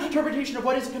interpretation of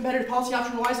what is a competitive policy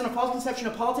option relies on a false conception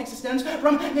of politics that stems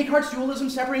from Descartes' dualism,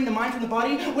 separating the mind from the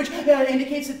body, which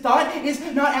indicates that thought is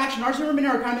not action. Our Zimmerman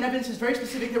argument evidence is very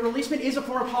specific that releasement is a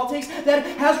form of politics that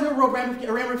has real-world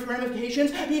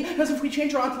ramifications, because if we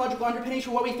change our ontological underpinnings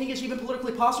for what we think is even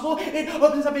politically possible, it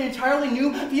opens up an entirely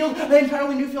new field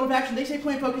of action. They say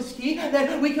plan focus is key,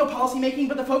 that we kill policymaking,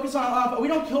 but the focus on we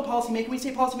don't kill policymaking. We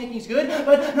say policymaking is good,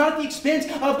 but not at the expense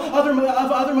of other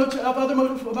modes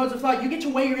of thought. You get to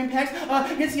weigh your impacts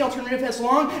against the alternative as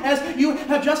long as you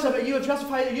have justified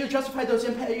those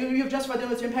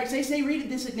impacts. They say read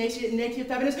this Ignatius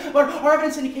evidence, but our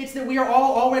evidence indicates that we are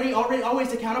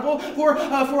always accountable for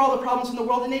all the problems in the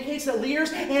world. It indicates that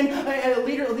leaders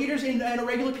and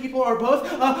regular people are both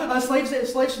slaves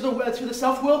to the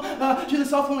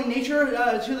self-willing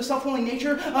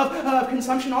nature of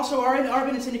consumption. Also, our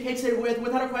evidence indicates that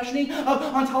without a questioning of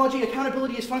ontology,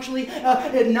 accountability is functionally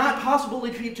not possible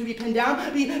to be pinned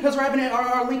down, because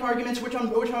our link arguments, which I'm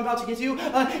about to get to,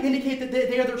 indicate that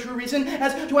they are the true reason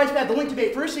as to why it's bad. The link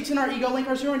debate. First, in our ego link,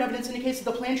 our Zimmerman evidence indicates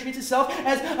that the plan treats itself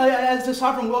as a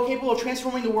sovereign will capable of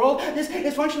transforming the world. This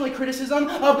is functionally criticism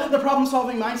of the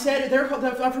problem-solving mindset. The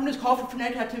affirmative's call for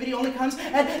frenetic activity only comes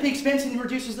at the expense and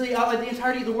reduces the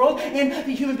entirety of the world and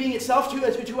the human being itself to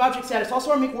object status.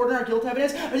 Also, our McWhorter, our guilt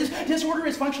evidence. This disorder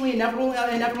is functionally inevitable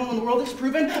in the world. This is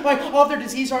proven by all of their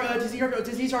disease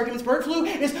arguments. Bird flu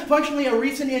is functionally a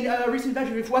recent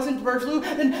venture. If it wasn't bird flu,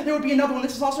 then there would be another one.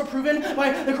 This is also proven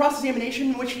by the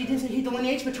cross-examination in which he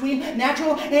delineates between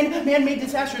natural and man-made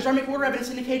disasters. Our McWhorter evidence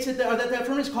indicates that the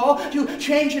affirmative's call to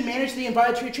change and manage the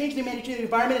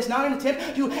environment is not an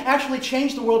attempt to actually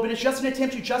change the world, but it's just an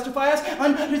attempt to justify us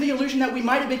under the illusion that we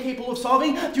might have been capable of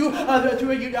solving through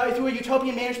a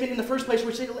utopian management in the first place,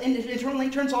 which internal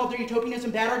link turns all of their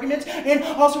utopianism bad arguments, and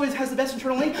also has the best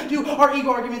internal link to our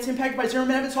ego arguments impacted by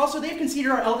Zimmerman evidence. Also, they've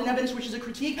conceded our Eldon evidence, which is a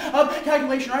critique of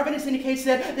calculation. Our evidence indicates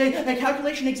that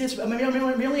calculation exists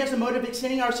merely as a mode of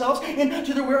extending ourselves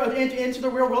into the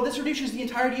real world. This reduces the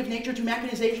entirety of nature to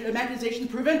mechanization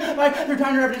proven by their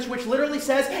Diner evidence, which literally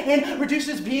says and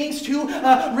reduces beings to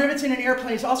rivets in an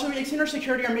airplane. Also, external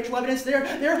security, our Mitchell evidence.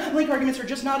 Their link arguments are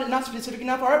just not specific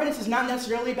enough. Our evidence is not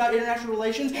necessarily about international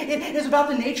relations. It is about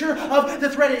the nature of the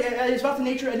threat. It is about the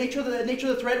nature of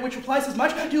the threat, which applies as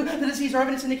much to the disease. Our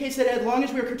evidence indicates that as long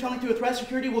as we are curtailing through a threat,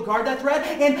 security will guard that threat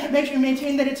and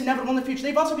maintain that it's inevitable in the future.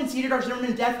 They've also conceded our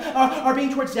Zimmerman death, our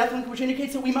being towards death link, which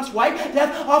indicates that we must wipe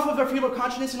death off of our field of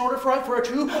consciousness in order for us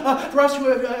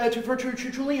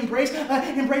to truly embrace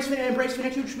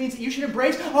finitude, which means that you should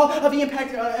embrace all of the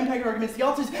impact arguments. The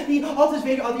alt is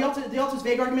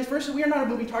vague arguments. First, we are not a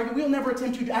moving target. We will never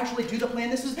attempt to actually do the plan.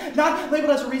 This is not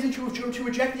labeled as a reason to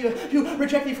reject the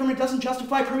affirmative. Doesn't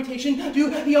justify permutation.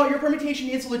 Your permutation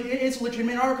is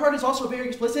legitimate. Our card is also very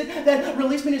explicit that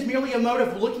releasement is merely a mode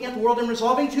of looking at the world and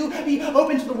resolving to be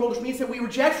open to the world, which means that we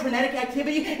reject frenetic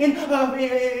activity and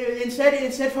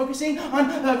instead focusing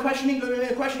on questioning.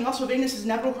 Also, vagueness is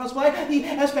inevitable caused by the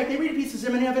aspect. They read a piece of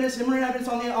Zimmerman evidence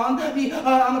on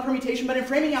the permutation, but in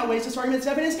framing out ways, this argument's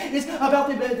evidence is about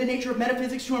the nature of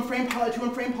metaphysics to enframe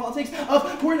politics.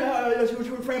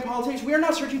 We are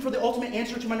not searching for the ultimate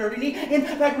answer to modernity. In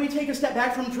fact, we take a step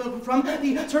back from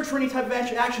the search for any type of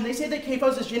action. They say that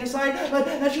CAFOs is genocide, but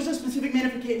that's just a specific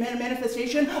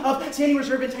manifestation of standing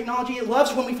reserve in technology. It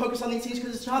loves when we focus on these things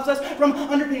because it stops us from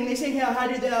underpinning. They say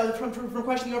from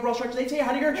questioning the overall structure. They say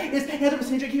Heidegger is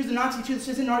anthropocentric. He was a Nazi too. This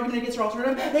is an argument against our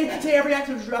alternative. They say every act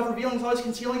of revealing is always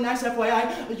concealing. Nice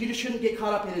FYI, but you just shouldn't get caught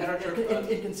caught up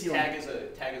in concealment.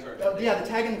 Tag is our Yeah, the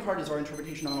tag and the card is our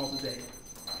interpretation on all the data.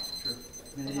 Sure.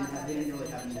 I mean, they didn't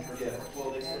really have an interpretation. Yeah,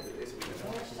 well, they said we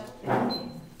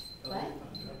didn't. What?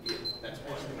 That's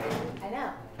I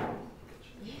know.